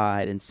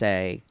aside and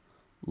say,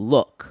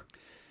 look,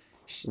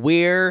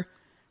 we're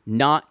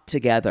not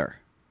together.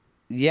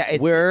 Yeah,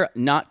 we're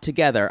not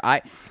together.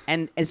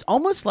 And it's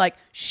almost like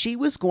she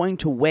was going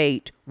to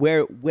wait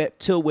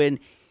till when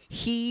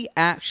he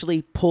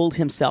actually pulled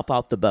himself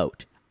out the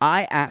boat.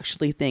 I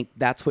actually think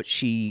that's what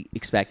she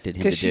expected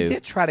him to do. Because she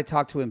did try to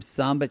talk to him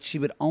some, but she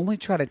would only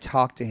try to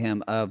talk to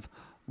him of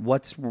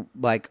what's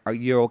like, are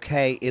you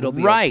okay? It'll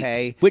be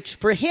okay. Which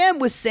for him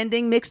was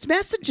sending mixed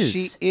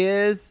messages.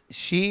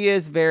 She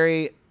is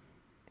very,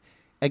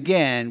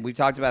 again, we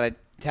talked about it,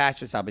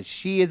 Tasha style, but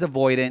she is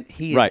avoidant.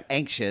 He is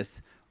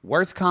anxious.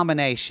 Worst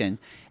combination.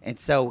 And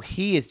so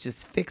he is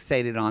just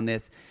fixated on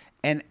this.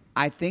 And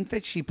I think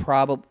that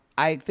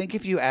I think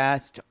if you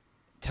asked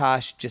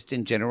Tosh, just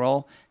in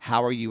general,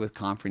 how are you with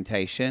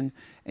confrontation?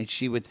 And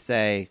she would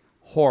say,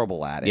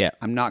 horrible at it. Yeah.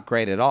 I'm not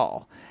great at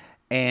all.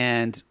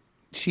 And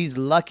she's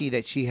lucky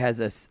that she has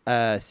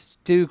a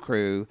stew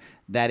crew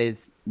that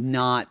is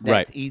not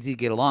that's Right. easy to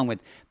get along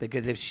with.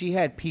 Because if she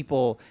had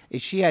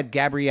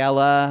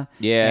Gabriella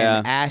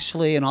and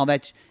Ashley and all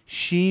that,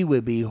 she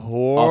would be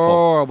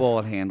horrible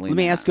at handling Let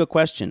me that. ask you a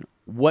question.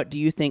 What do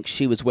you think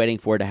she was waiting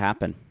for to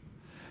happen?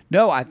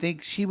 No, I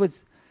think she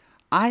was.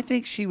 I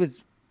don't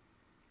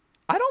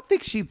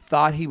think she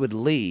thought he would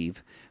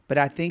leave, but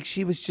I think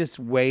she was just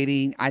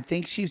waiting. I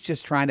think she's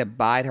just trying to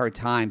bide her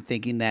time,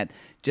 thinking that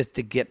just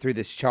to get through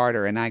this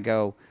charter. And I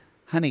go,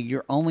 honey,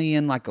 you're only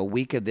in like a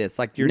week of this.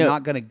 Like, you're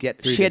not going to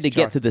get through. She had to this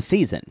get through the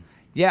season.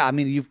 Yeah, I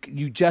mean,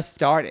 you just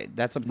started.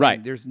 That's what I'm saying.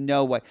 Right. There's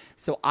no way.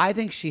 So I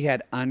think she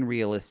had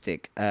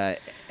unrealistic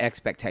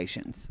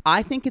expectations.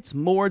 I think it's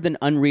more than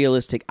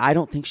unrealistic. I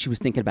don't think she was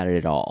thinking about it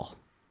at all.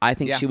 I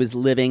think Yeah. she was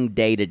living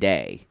day to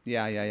day.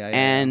 Yeah.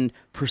 And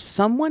for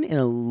someone in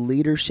a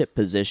leadership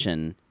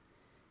position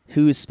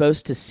who is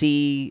supposed to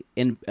see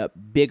in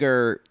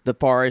bigger the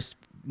forest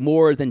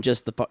more than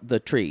just the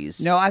trees.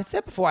 No, I've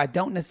said before, I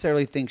don't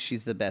necessarily think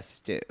she's the best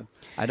stew.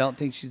 I don't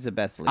think she's the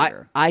best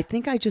leader. I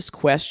think I just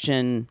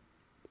question.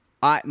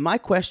 My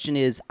question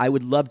is, I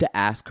would love to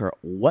ask her,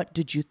 what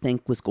did you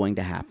think was going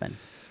to happen?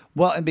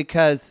 Well, and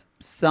because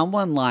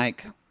someone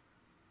like,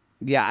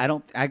 I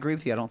agree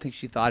with you. I don't think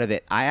she thought of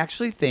it. I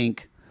actually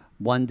think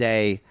one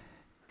day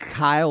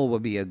Kyle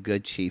would be a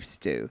good chief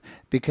stew,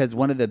 because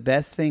one of the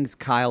best things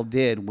Kyle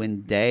did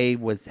when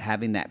Dave was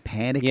having that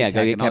panic attack,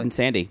 go get and all- Captain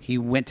Sandy. He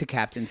went to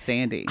Captain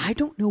Sandy. I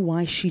don't know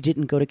why she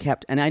didn't go to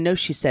Captain. And I know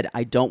she said,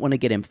 I don't want to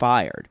get him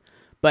fired.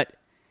 But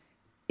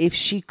if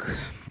she,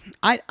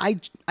 I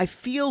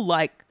feel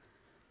like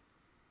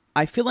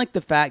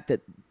the fact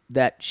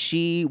that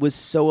she was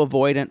so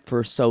avoidant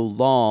for so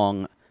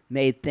long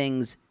made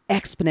things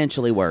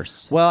exponentially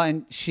worse. Well,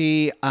 and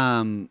she,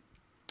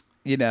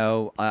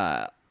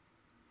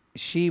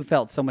 she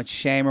felt so much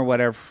shame or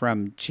whatever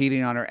from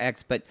cheating on her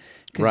ex. But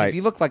because Right. if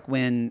you look like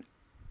when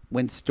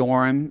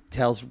Storm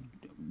tells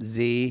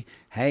Z,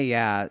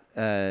 hey,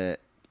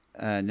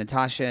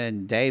 Natasha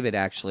and David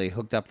actually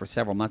hooked up for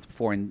several months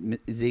before, and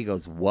Z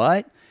goes,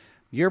 what?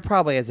 You're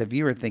probably, as a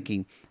viewer,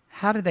 thinking,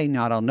 how did they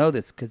not all know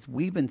this? Because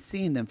we've been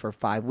seeing them for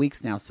 5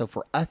 weeks now. So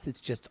for us,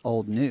 it's just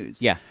old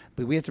news. Yeah.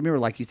 But we have to remember,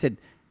 like you said,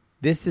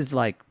 this is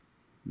like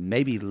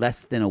maybe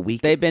less than a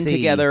week. They've at been sea.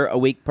 together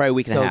probably a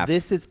week and a half. So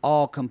this is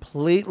all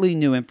completely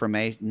new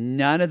information.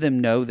 None of them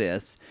know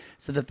this.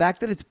 So the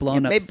fact that it's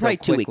blown up maybe so probably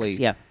 2 quickly. weeks,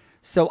 yeah.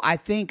 So I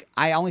think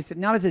I only said,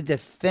 not as a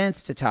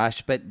defense to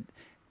Tosh, but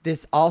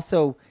this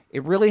also,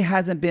 it really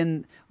hasn't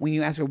been, when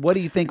you ask her, what do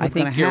you think I was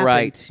going to think you're happen?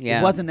 right, yeah.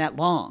 It wasn't that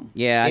long.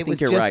 Yeah, I it think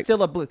was you're just right.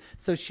 still a blue.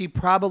 So she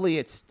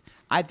probably,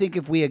 I think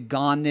if we had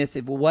gone this,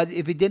 if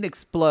it didn't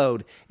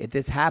explode, if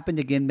this happened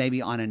again,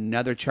 maybe on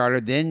another charter,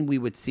 then we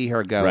would see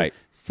her go, Right.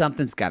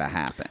 something's got to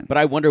happen. But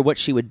I wonder what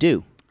she would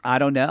do. I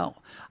don't know.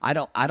 I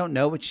don't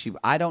know what she.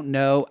 I don't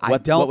know. I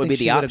What don't would think be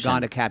she the would have option?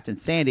 gone to Captain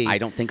Sandy. I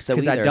don't think so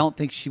because I either. don't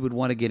think she would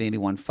want to get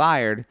anyone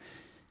fired.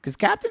 Because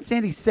Captain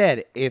Sandy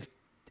said if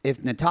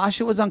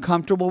Natasha was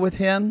uncomfortable with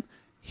him,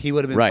 he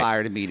would have been Right.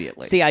 fired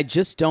immediately. See, I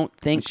just don't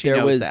think She there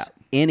knows was that.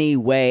 any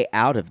way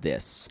out of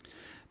this.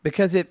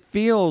 Because it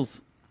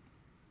feels.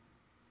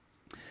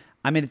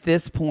 I mean, at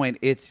this point,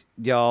 it's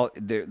y'all.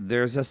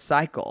 There's a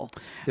cycle.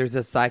 There's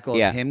a cycle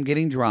Yeah. of him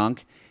getting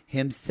drunk,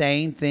 him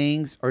saying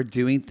things or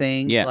doing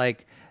things Yeah.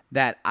 like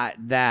that.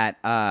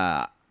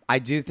 I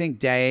do think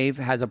Dave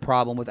has a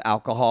problem with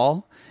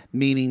alcohol,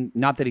 meaning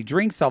not that he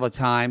drinks all the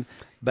time,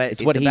 but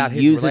It's what he about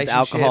his uses relationship,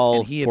 alcohol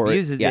and he for.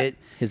 abuses Yeah, it.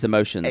 his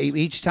emotions.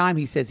 Each time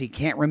he says he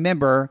can't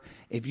remember.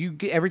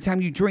 Every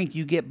time you drink,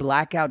 you get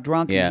blackout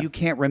drunk, Yeah. and you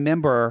can't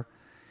remember.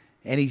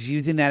 And he's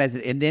using that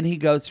and then he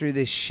goes through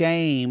this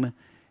shame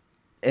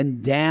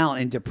and down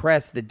and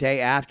depressed the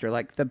day after.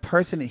 Like the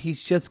person,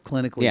 he's just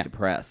clinically Yeah.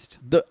 depressed.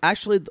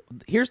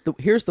 Here's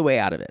the way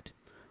out of it.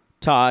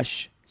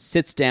 Tosh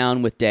sits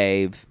down with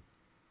Dave,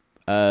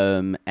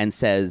 and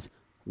says,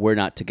 "We're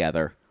not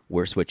together.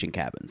 We're switching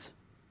cabins."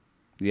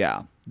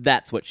 Yeah.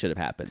 That's what should have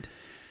happened.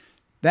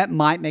 That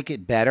might make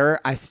it better.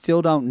 I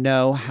still don't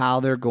know how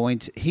they're going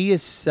to. He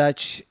is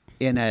such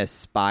in a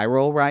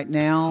spiral right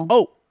now.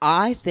 Oh,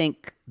 I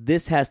think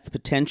this has the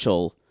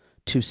potential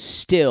to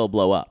still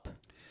blow up.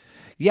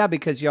 Yeah,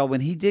 because y'all,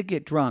 when he did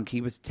get drunk, he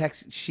was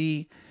texting.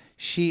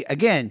 She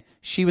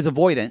was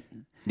avoidant.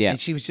 Yeah. And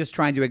she was just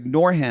trying to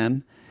ignore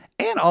him.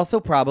 And also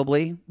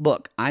probably,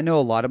 look, I know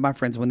a lot of my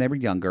friends when they were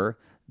younger,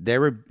 they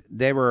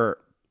were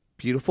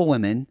beautiful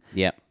women.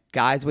 Yeah.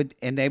 Guys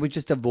they would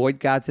just avoid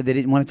guys that they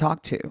didn't want to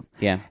talk to.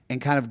 Yeah. And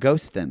kind of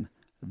ghost them.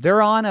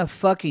 They're on a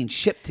fucking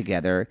ship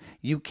together.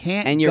 You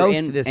can't And you're ghost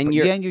in- this. and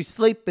you're- you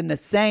sleep in the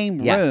same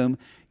Yeah. room.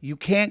 You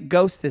can't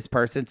ghost this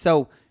person.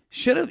 So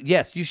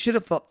you should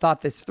have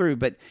thought this through.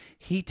 But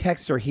he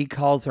texts her. He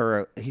calls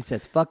her. He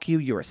says, "Fuck you.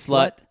 You're a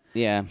slut."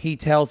 Yeah. He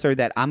tells her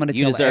that I'm going to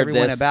You tell deserve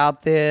everyone this.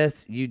 about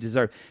this. You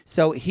deserve.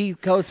 So he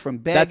goes from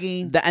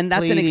begging, and that's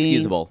pleading,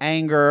 inexcusable.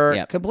 anger,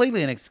 Yep.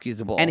 completely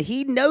inexcusable. And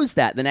he knows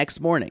that the next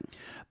morning.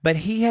 But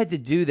he had to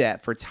do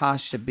that for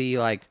Tosh to be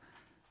like,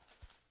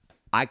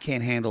 I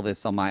can't handle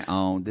this on my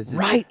own. This is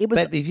Right.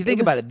 But if you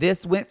think about it,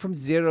 this went from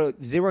zero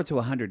to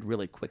 100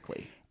 really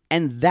quickly.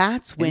 And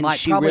that's when in like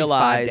she probably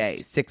realized 5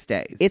 days, 6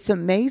 days. it's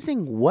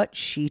amazing what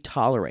she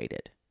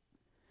tolerated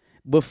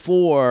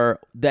before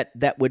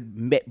that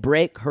would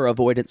break her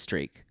avoidance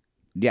streak.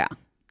 yeah.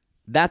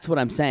 That's what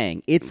I'm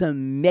saying. It's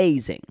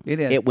amazing. It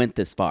is. It went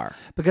this far.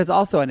 Because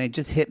also, and it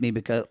just hit me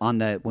because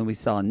when we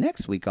saw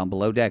next week on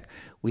Below Deck,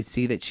 we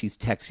see that she's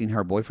texting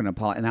her boyfriend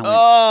Apollo, and I went,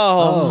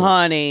 Oh,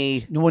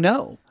 honey.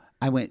 no.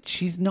 I went,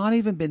 she's not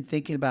even been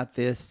thinking about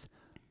this.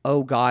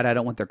 Oh God, I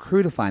don't want the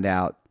crew to find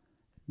out.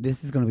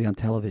 This is going to be on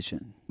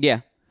television.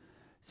 Yeah.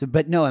 So,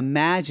 but no,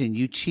 imagine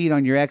you cheat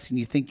on your ex and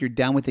you think you're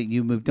done with it.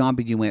 You moved on,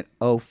 but you went,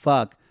 oh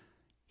fuck,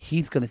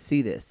 he's going to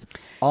see this.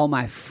 All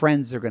my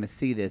friends are going to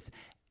see this.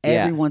 Yeah.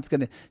 Everyone's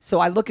going to. So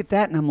I look at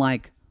that and I'm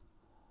like,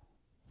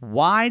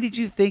 why did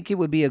you think it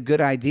would be a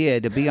good idea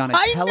to be on a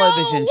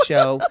television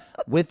show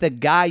with a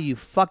guy you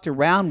fucked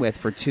around with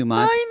for 2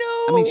 months? I know.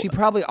 I mean,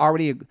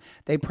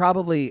 they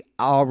probably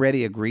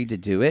already agreed to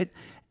do it.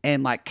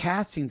 And like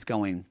casting's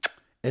going,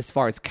 as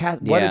far as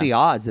what Yeah. are the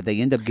odds that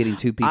they end up getting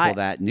two people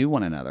that knew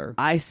one another?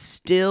 I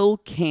still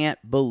can't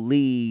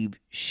believe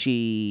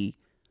she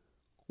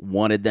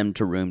wanted them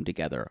to room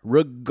together,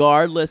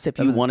 regardless if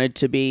you wanted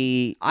to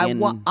be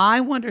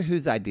I wonder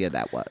whose idea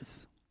that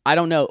was. I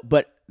don't know,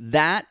 but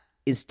that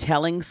is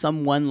telling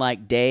someone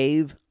like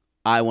Dave,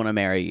 I want to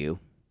marry you.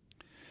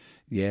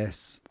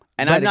 Yes.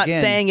 And But I'm not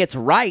again, saying it's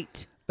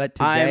right. But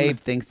Dave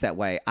thinks that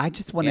way. I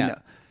just want to know.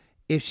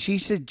 If she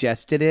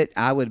suggested it,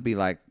 I would be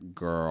like,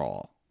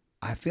 girl,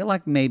 I feel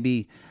like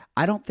maybe,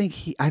 I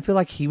feel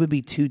like he would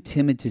be too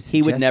timid to suggest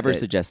He would never it.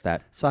 suggest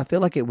that. So I feel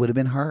like it would have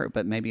been her,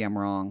 but maybe I'm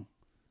wrong.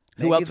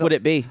 Who else would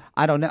it be?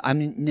 I don't know. I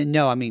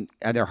mean,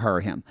 either her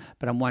or him.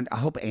 But I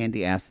hope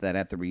Andy asked that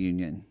at the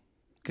reunion.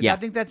 Because Yeah. I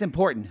think that's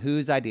important.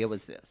 Whose idea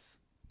was this?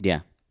 Yeah.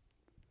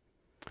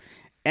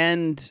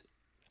 And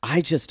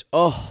I just,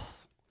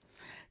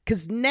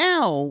 because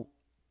now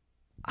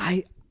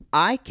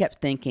I kept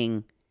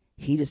thinking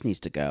he just needs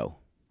to go.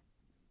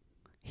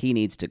 He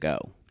needs to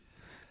go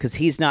because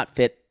he's not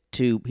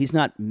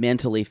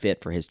mentally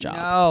fit for his job.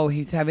 No,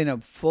 he's having a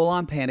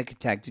full-on panic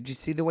attack. Did you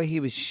see the way he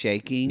was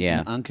shaking Yeah.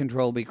 and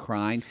uncontrollably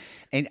crying?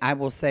 And I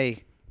will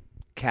say,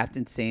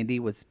 Captain Sandy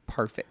was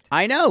perfect.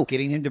 I know.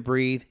 Getting him to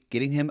breathe,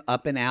 getting him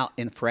up and out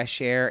in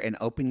fresh air and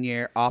open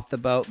air off the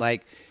boat.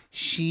 Like,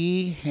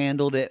 she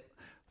handled it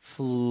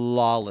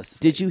flawlessly.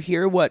 Did you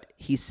hear what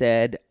he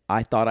said?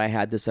 I thought I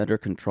had this under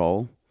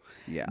control.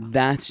 Yeah.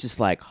 That's just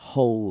like,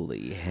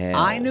 holy hell.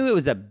 I knew it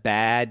was a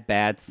bad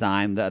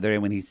sign the other day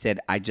when he said,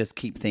 I just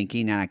keep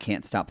thinking and I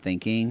can't stop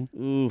thinking.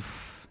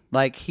 Oof.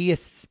 Like, he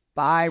is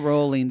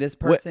spiraling. This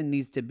person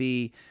needs to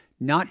be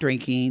not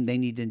drinking. They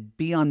need to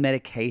be on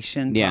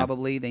medication, Yeah.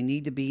 probably. They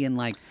need to be in,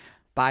 like,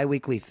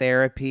 bi-weekly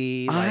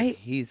therapy. Like,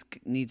 he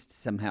needs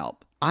some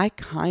help. I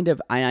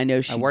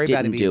know she I worry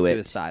about him didn't being do it.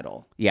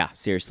 suicidal. Yeah,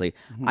 seriously.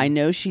 Mm-hmm. I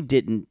know she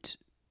didn't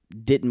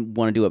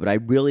want to do it, but I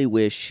really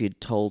wish she'd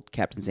told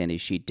Captain Sandy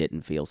she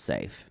didn't feel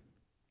safe.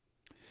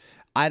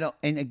 And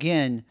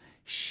again,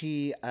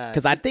 she...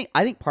 Because I think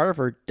part of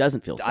her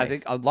doesn't feel safe. I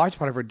think a large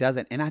part of her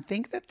doesn't. And I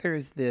think that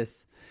there's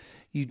this,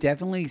 you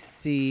definitely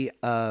see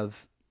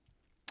of,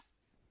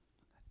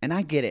 and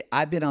I get it.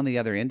 I've been on the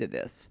other end of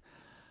this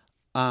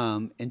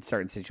in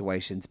certain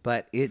situations,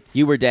 but it's...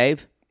 You were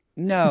Dave?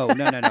 No,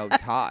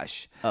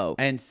 Tosh. Oh.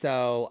 And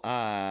so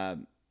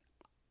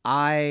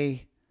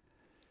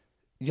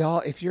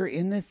y'all, if you're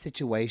in this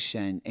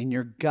situation and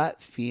your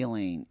gut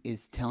feeling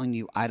is telling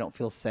you, I don't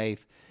feel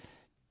safe,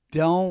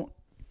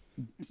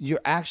 you're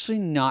actually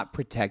not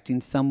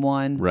protecting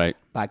someone Right.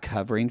 by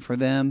covering for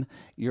them.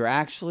 You're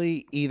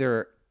actually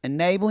either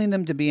enabling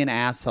them to be an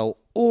asshole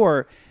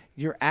or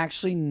you're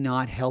actually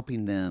not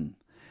helping them.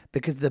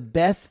 Because the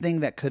best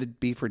thing that could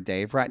be for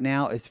Dave right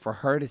now is for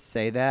her to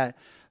say that,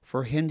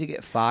 for him to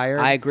get fired.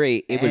 I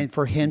agree. It and would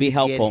for him be to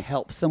helpful. get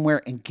help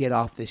somewhere and get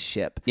off this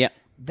ship. Yeah.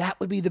 That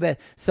would be the best.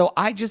 So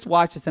I just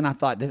watched this and I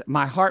thought,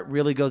 my heart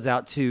really goes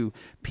out to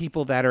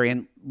people that are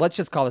in, let's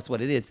just call this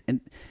what it is.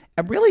 And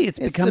really it's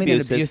becoming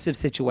abusive. an abusive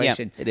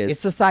situation. Yeah, it is.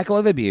 It's a cycle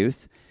of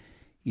abuse.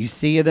 You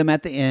see them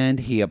at the end.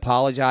 He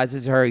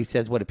apologizes to her. He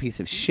says, what a piece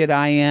of shit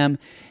I am.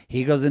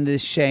 He goes into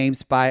this shame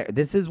spiral.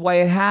 This is the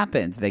way it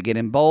happens. They get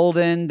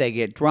emboldened. They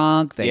get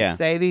drunk. They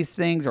say these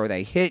things or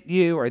they hit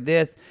you or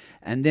this.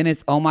 And then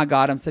it's, oh my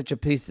God, I'm such a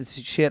piece of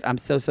shit. I'm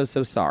so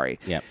sorry.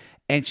 Yep.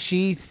 And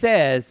she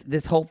says,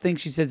 this whole thing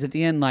she says at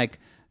the end, like,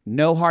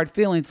 no hard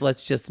feelings.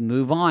 Let's just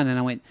move on. And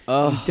I went,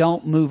 you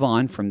don't move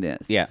on from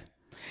this. Yeah.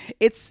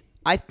 It's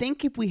I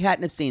think if we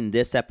hadn't have seen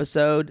this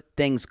episode,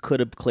 things could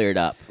have cleared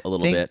up a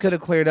little bit. Things could have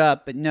cleared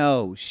up, but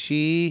no,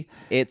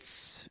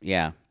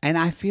 yeah. And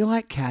I feel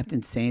like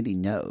Captain Sandy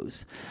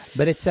knows,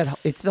 but it's the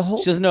whole.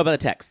 She doesn't know about the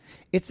texts.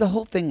 It's the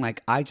whole thing.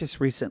 Like, I just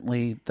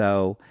recently,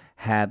 though,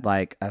 had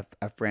like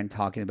a friend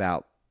talking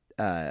about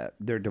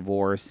their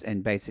divorce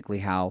and basically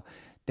how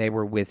they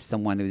were with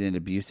someone who's in an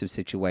abusive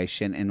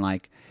situation, and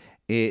like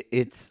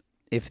it's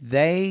if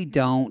they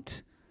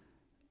don't.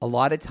 A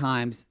lot of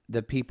times,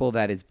 the people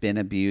that has been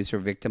abused or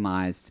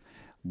victimized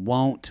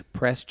won't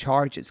press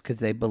charges because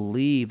they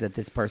believe that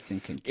this person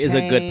can change Is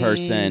a good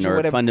person or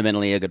whatever.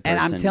 fundamentally a good person.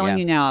 And I'm telling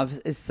you now,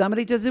 if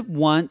somebody does it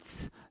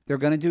once, they're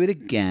going to do it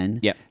again.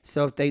 Yep.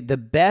 So if the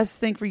best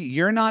thing for you,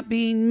 you're not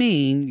being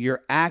mean,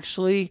 you're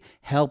actually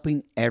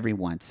helping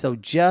everyone. So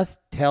just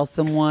tell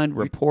someone,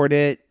 report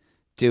it,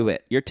 do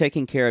it. You're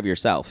taking care of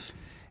yourself.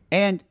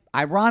 And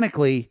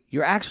ironically,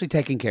 you're actually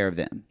taking care of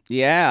them.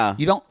 Yeah.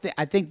 You don't.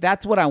 I think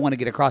that's what I want to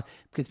get across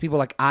because people are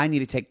like, I need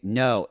to take.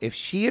 No, if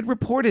she had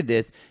reported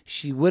this,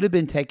 she would have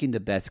been taking the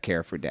best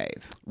care for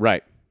Dave.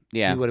 Right.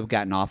 Yeah. He would have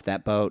gotten off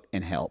that boat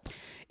and helped.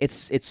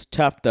 It's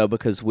tough though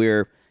because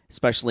we're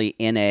especially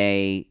in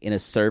a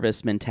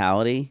service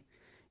mentality.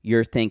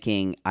 You're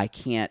thinking I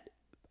can't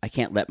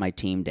let my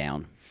team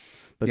down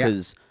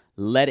because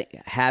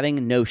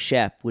having no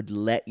chef would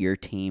let your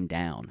team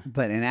down.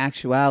 But in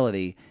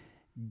actuality,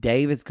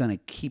 Dave is going to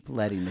keep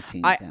letting the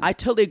team down. I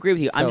totally agree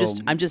with you. So,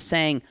 I'm just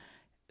saying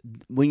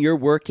when you're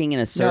working in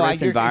a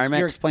service environment,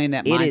 you're explaining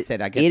that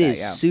mindset. I get it that,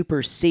 is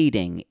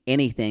superseding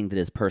anything that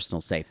is personal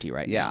safety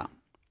right now.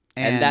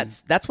 And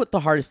that's what the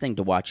hardest thing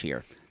to watch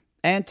here.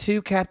 And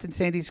to Captain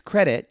Sandy's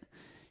credit,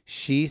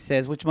 she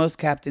says, which most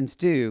captains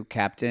do.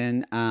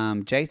 Captain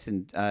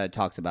Jason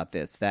talks about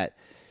this, that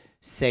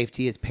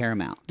safety is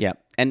paramount. Yeah,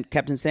 and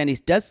Captain Sandy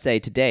does say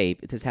to Dave,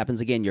 if this happens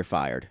again, you're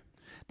fired.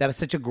 That was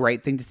such a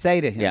great thing to say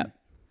to him. Yeah.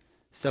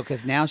 So,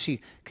 because now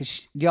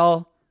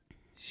y'all,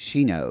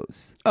 she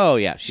knows. Oh,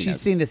 yeah, she knows.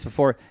 She's seen this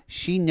before.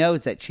 She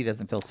knows that she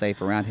doesn't feel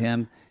safe around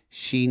him.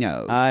 She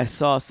knows. I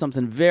saw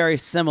something very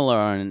similar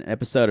on an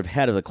episode of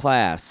Head of the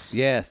Class.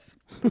 Yes.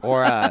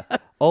 Or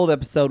old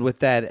episode with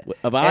that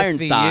of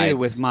SVU Ironsides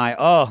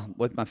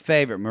with my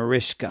favorite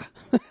Marishka.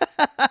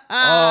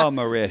 Oh,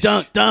 Marish.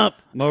 Dump.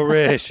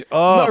 Marish.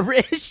 Oh,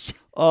 Marish.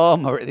 Oh,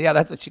 Marish. Yeah,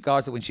 that's what she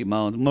calls it when she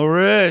moans.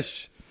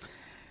 Marish.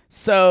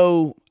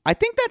 So I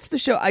think that's the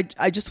show.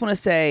 I just want to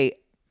say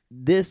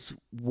this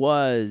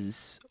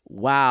was,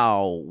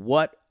 wow,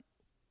 what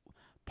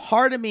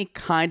part of me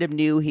kind of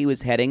knew he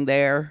was heading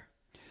there.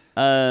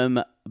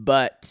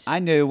 But I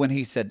knew when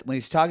he's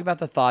talking about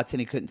the thoughts and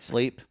he couldn't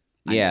sleep.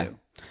 I knew.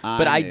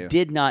 I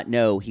did not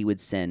know he would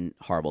send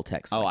horrible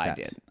texts like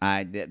that.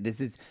 I did.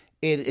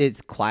 It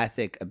is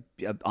classic,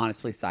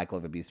 honestly, cycle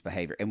of abuse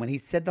behavior. And when he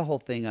said the whole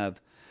thing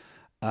of,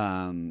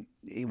 when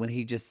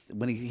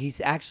he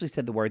actually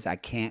said the words, I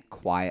can't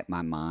quiet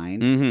my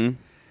mind. Mm-hmm.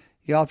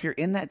 Y'all, if you're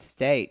in that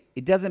state,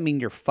 it doesn't mean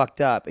you're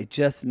fucked up. It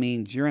just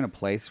means you're in a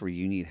place where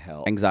you need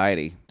help.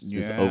 Anxiety. It's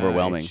just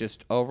overwhelming. It's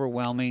just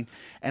overwhelming.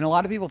 And a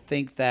lot of people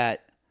think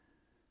that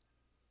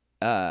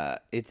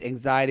it's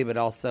anxiety, but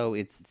also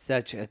it's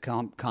such a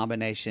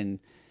combination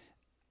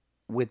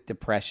with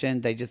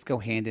depression. They just go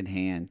hand in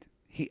hand.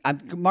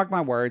 Mark my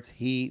words,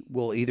 he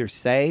will either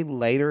say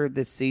later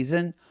this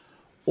season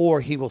or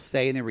he will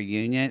say in a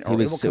reunion, or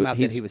it will come out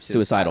that he was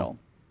suicidal.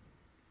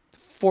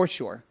 For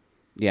sure.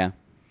 Yeah.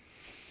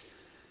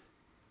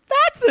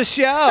 That's the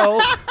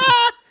show.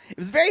 It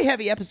was a very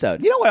heavy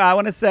episode. You know what I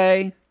want to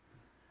say?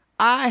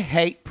 I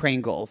hate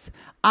Pringles.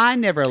 I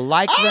never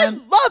liked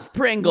them. I love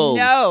Pringles.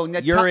 No.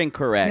 You're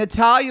incorrect.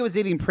 Natalia was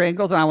eating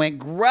Pringles, and I went,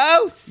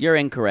 gross. You're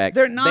incorrect.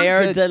 They're not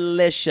They're good.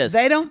 delicious.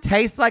 They don't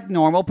taste like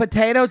normal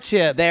potato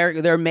chips.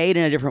 They're made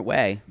in a different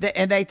way.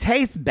 And they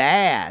taste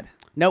bad.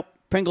 Nope.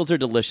 Pringles are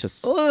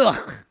delicious.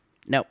 Ugh.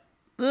 Nope.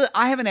 Ugh.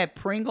 I haven't had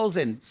Pringles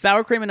in...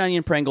 Sour cream and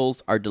onion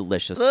Pringles are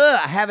delicious. Ugh.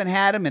 I haven't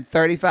had them in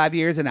 35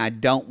 years, and I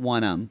don't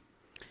want them.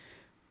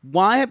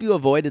 Why have you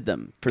avoided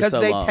them for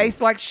so long? Because they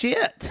taste like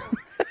shit.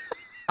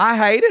 I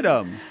hated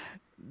them.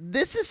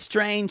 This is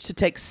strange to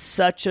take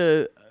such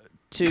a...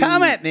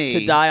 Come at me.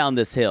 To die on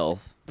this hill.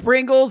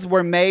 Pringles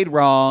were made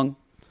wrong.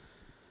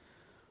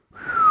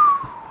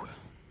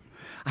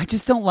 I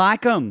just don't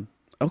like them.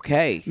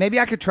 Okay. Maybe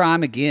I could try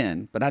them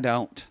again, but I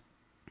don't.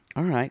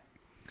 All right.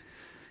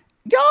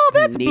 Y'all,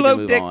 that's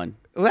below deck. On.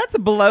 That's a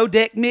below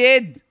deck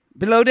mid.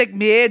 Below deck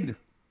mid.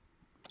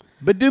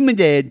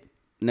 Badoomadid.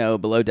 No,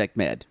 below deck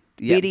mid.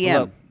 Yeah,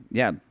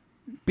 BDM.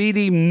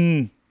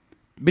 BDM.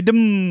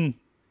 Badum.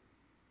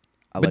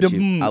 I'll let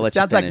you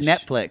Sounds like finish.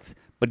 Netflix.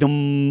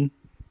 Badum.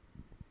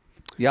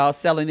 Y'all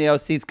selling the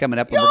OCs coming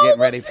up, and we're getting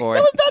ready for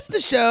it. That's the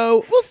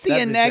show. We'll see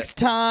That's you the next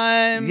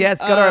time. Yes,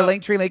 go to our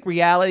Linktree Link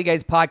Reality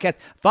Gaze podcast.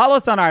 Follow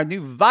us on our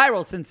new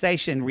viral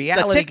sensation,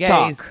 Reality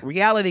TikTok. Gaze.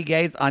 Reality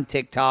Gaze on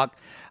TikTok.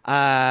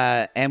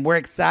 And we're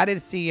excited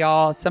to see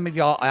y'all, some of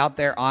y'all out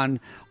there on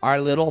our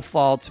little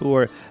fall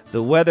tour,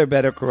 the Weather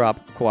Better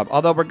Co-op.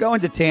 Although we're going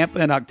to Tampa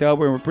in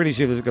October, and we're pretty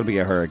sure there's going to be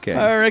a hurricane.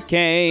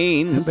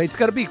 Hurricanes. But it's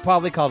going to be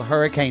probably called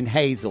Hurricane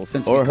Hazel,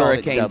 since Or we called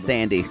Hurricane it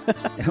Sandy.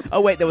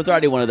 Oh, wait, there was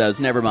already one of those.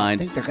 Never I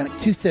mind. think they're going to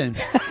too soon.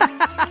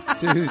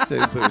 Too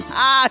soon, Boots.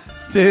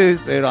 Too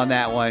soon on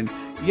that one.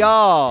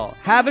 Y'all,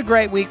 have a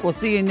great week. We'll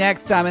see you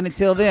next time. And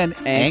until then,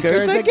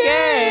 Anchors are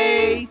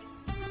gay.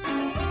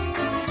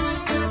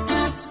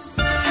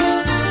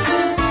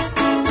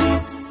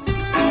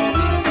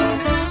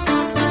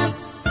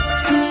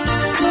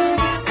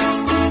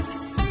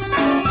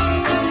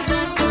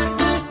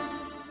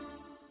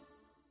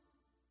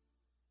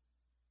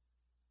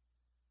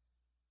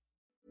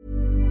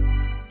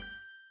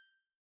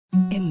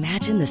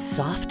 Imagine the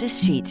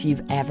softest sheets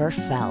you've ever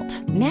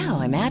felt.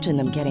 Now imagine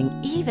them getting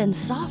even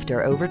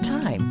softer over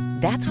time.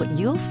 That's what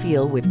you'll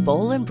feel with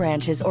Boll &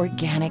 Branch's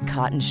organic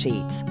cotton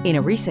sheets. In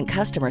a recent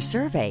customer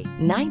survey,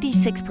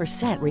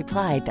 96%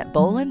 replied that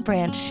Boll &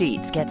 Branch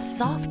sheets get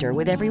softer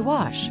with every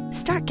wash.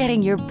 Start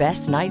getting your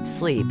best night's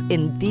sleep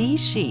in these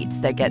sheets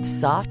that get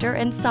softer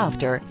and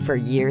softer for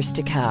years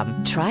to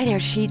come. Try their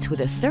sheets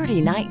with a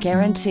 30-night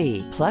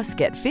guarantee. Plus,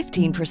 get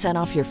 15%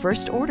 off your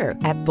first order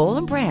at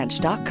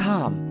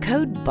bollandbranch.com.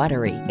 Code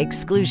BUTTERY.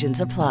 Exclusions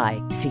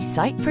apply. See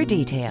site for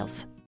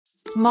details.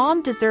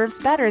 Mom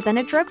deserves better than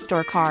a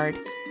drugstore card.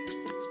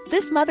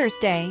 This Mother's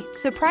Day,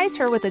 surprise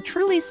her with a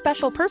truly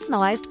special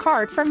personalized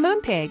card from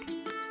Moonpig.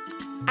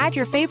 Add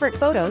your favorite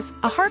photos,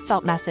 a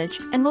heartfelt message,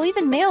 and we'll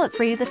even mail it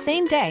for you the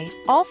same day,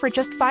 all for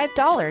just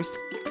 $5.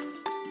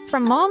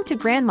 From mom to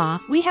grandma,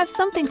 we have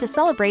something to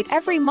celebrate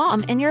every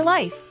mom in your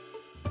life.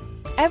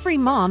 Every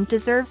mom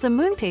deserves a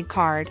Moonpig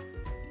card.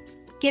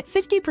 Get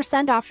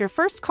 50% off your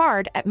first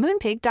card at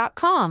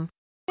moonpig.com.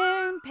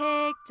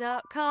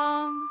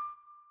 Moonpig.com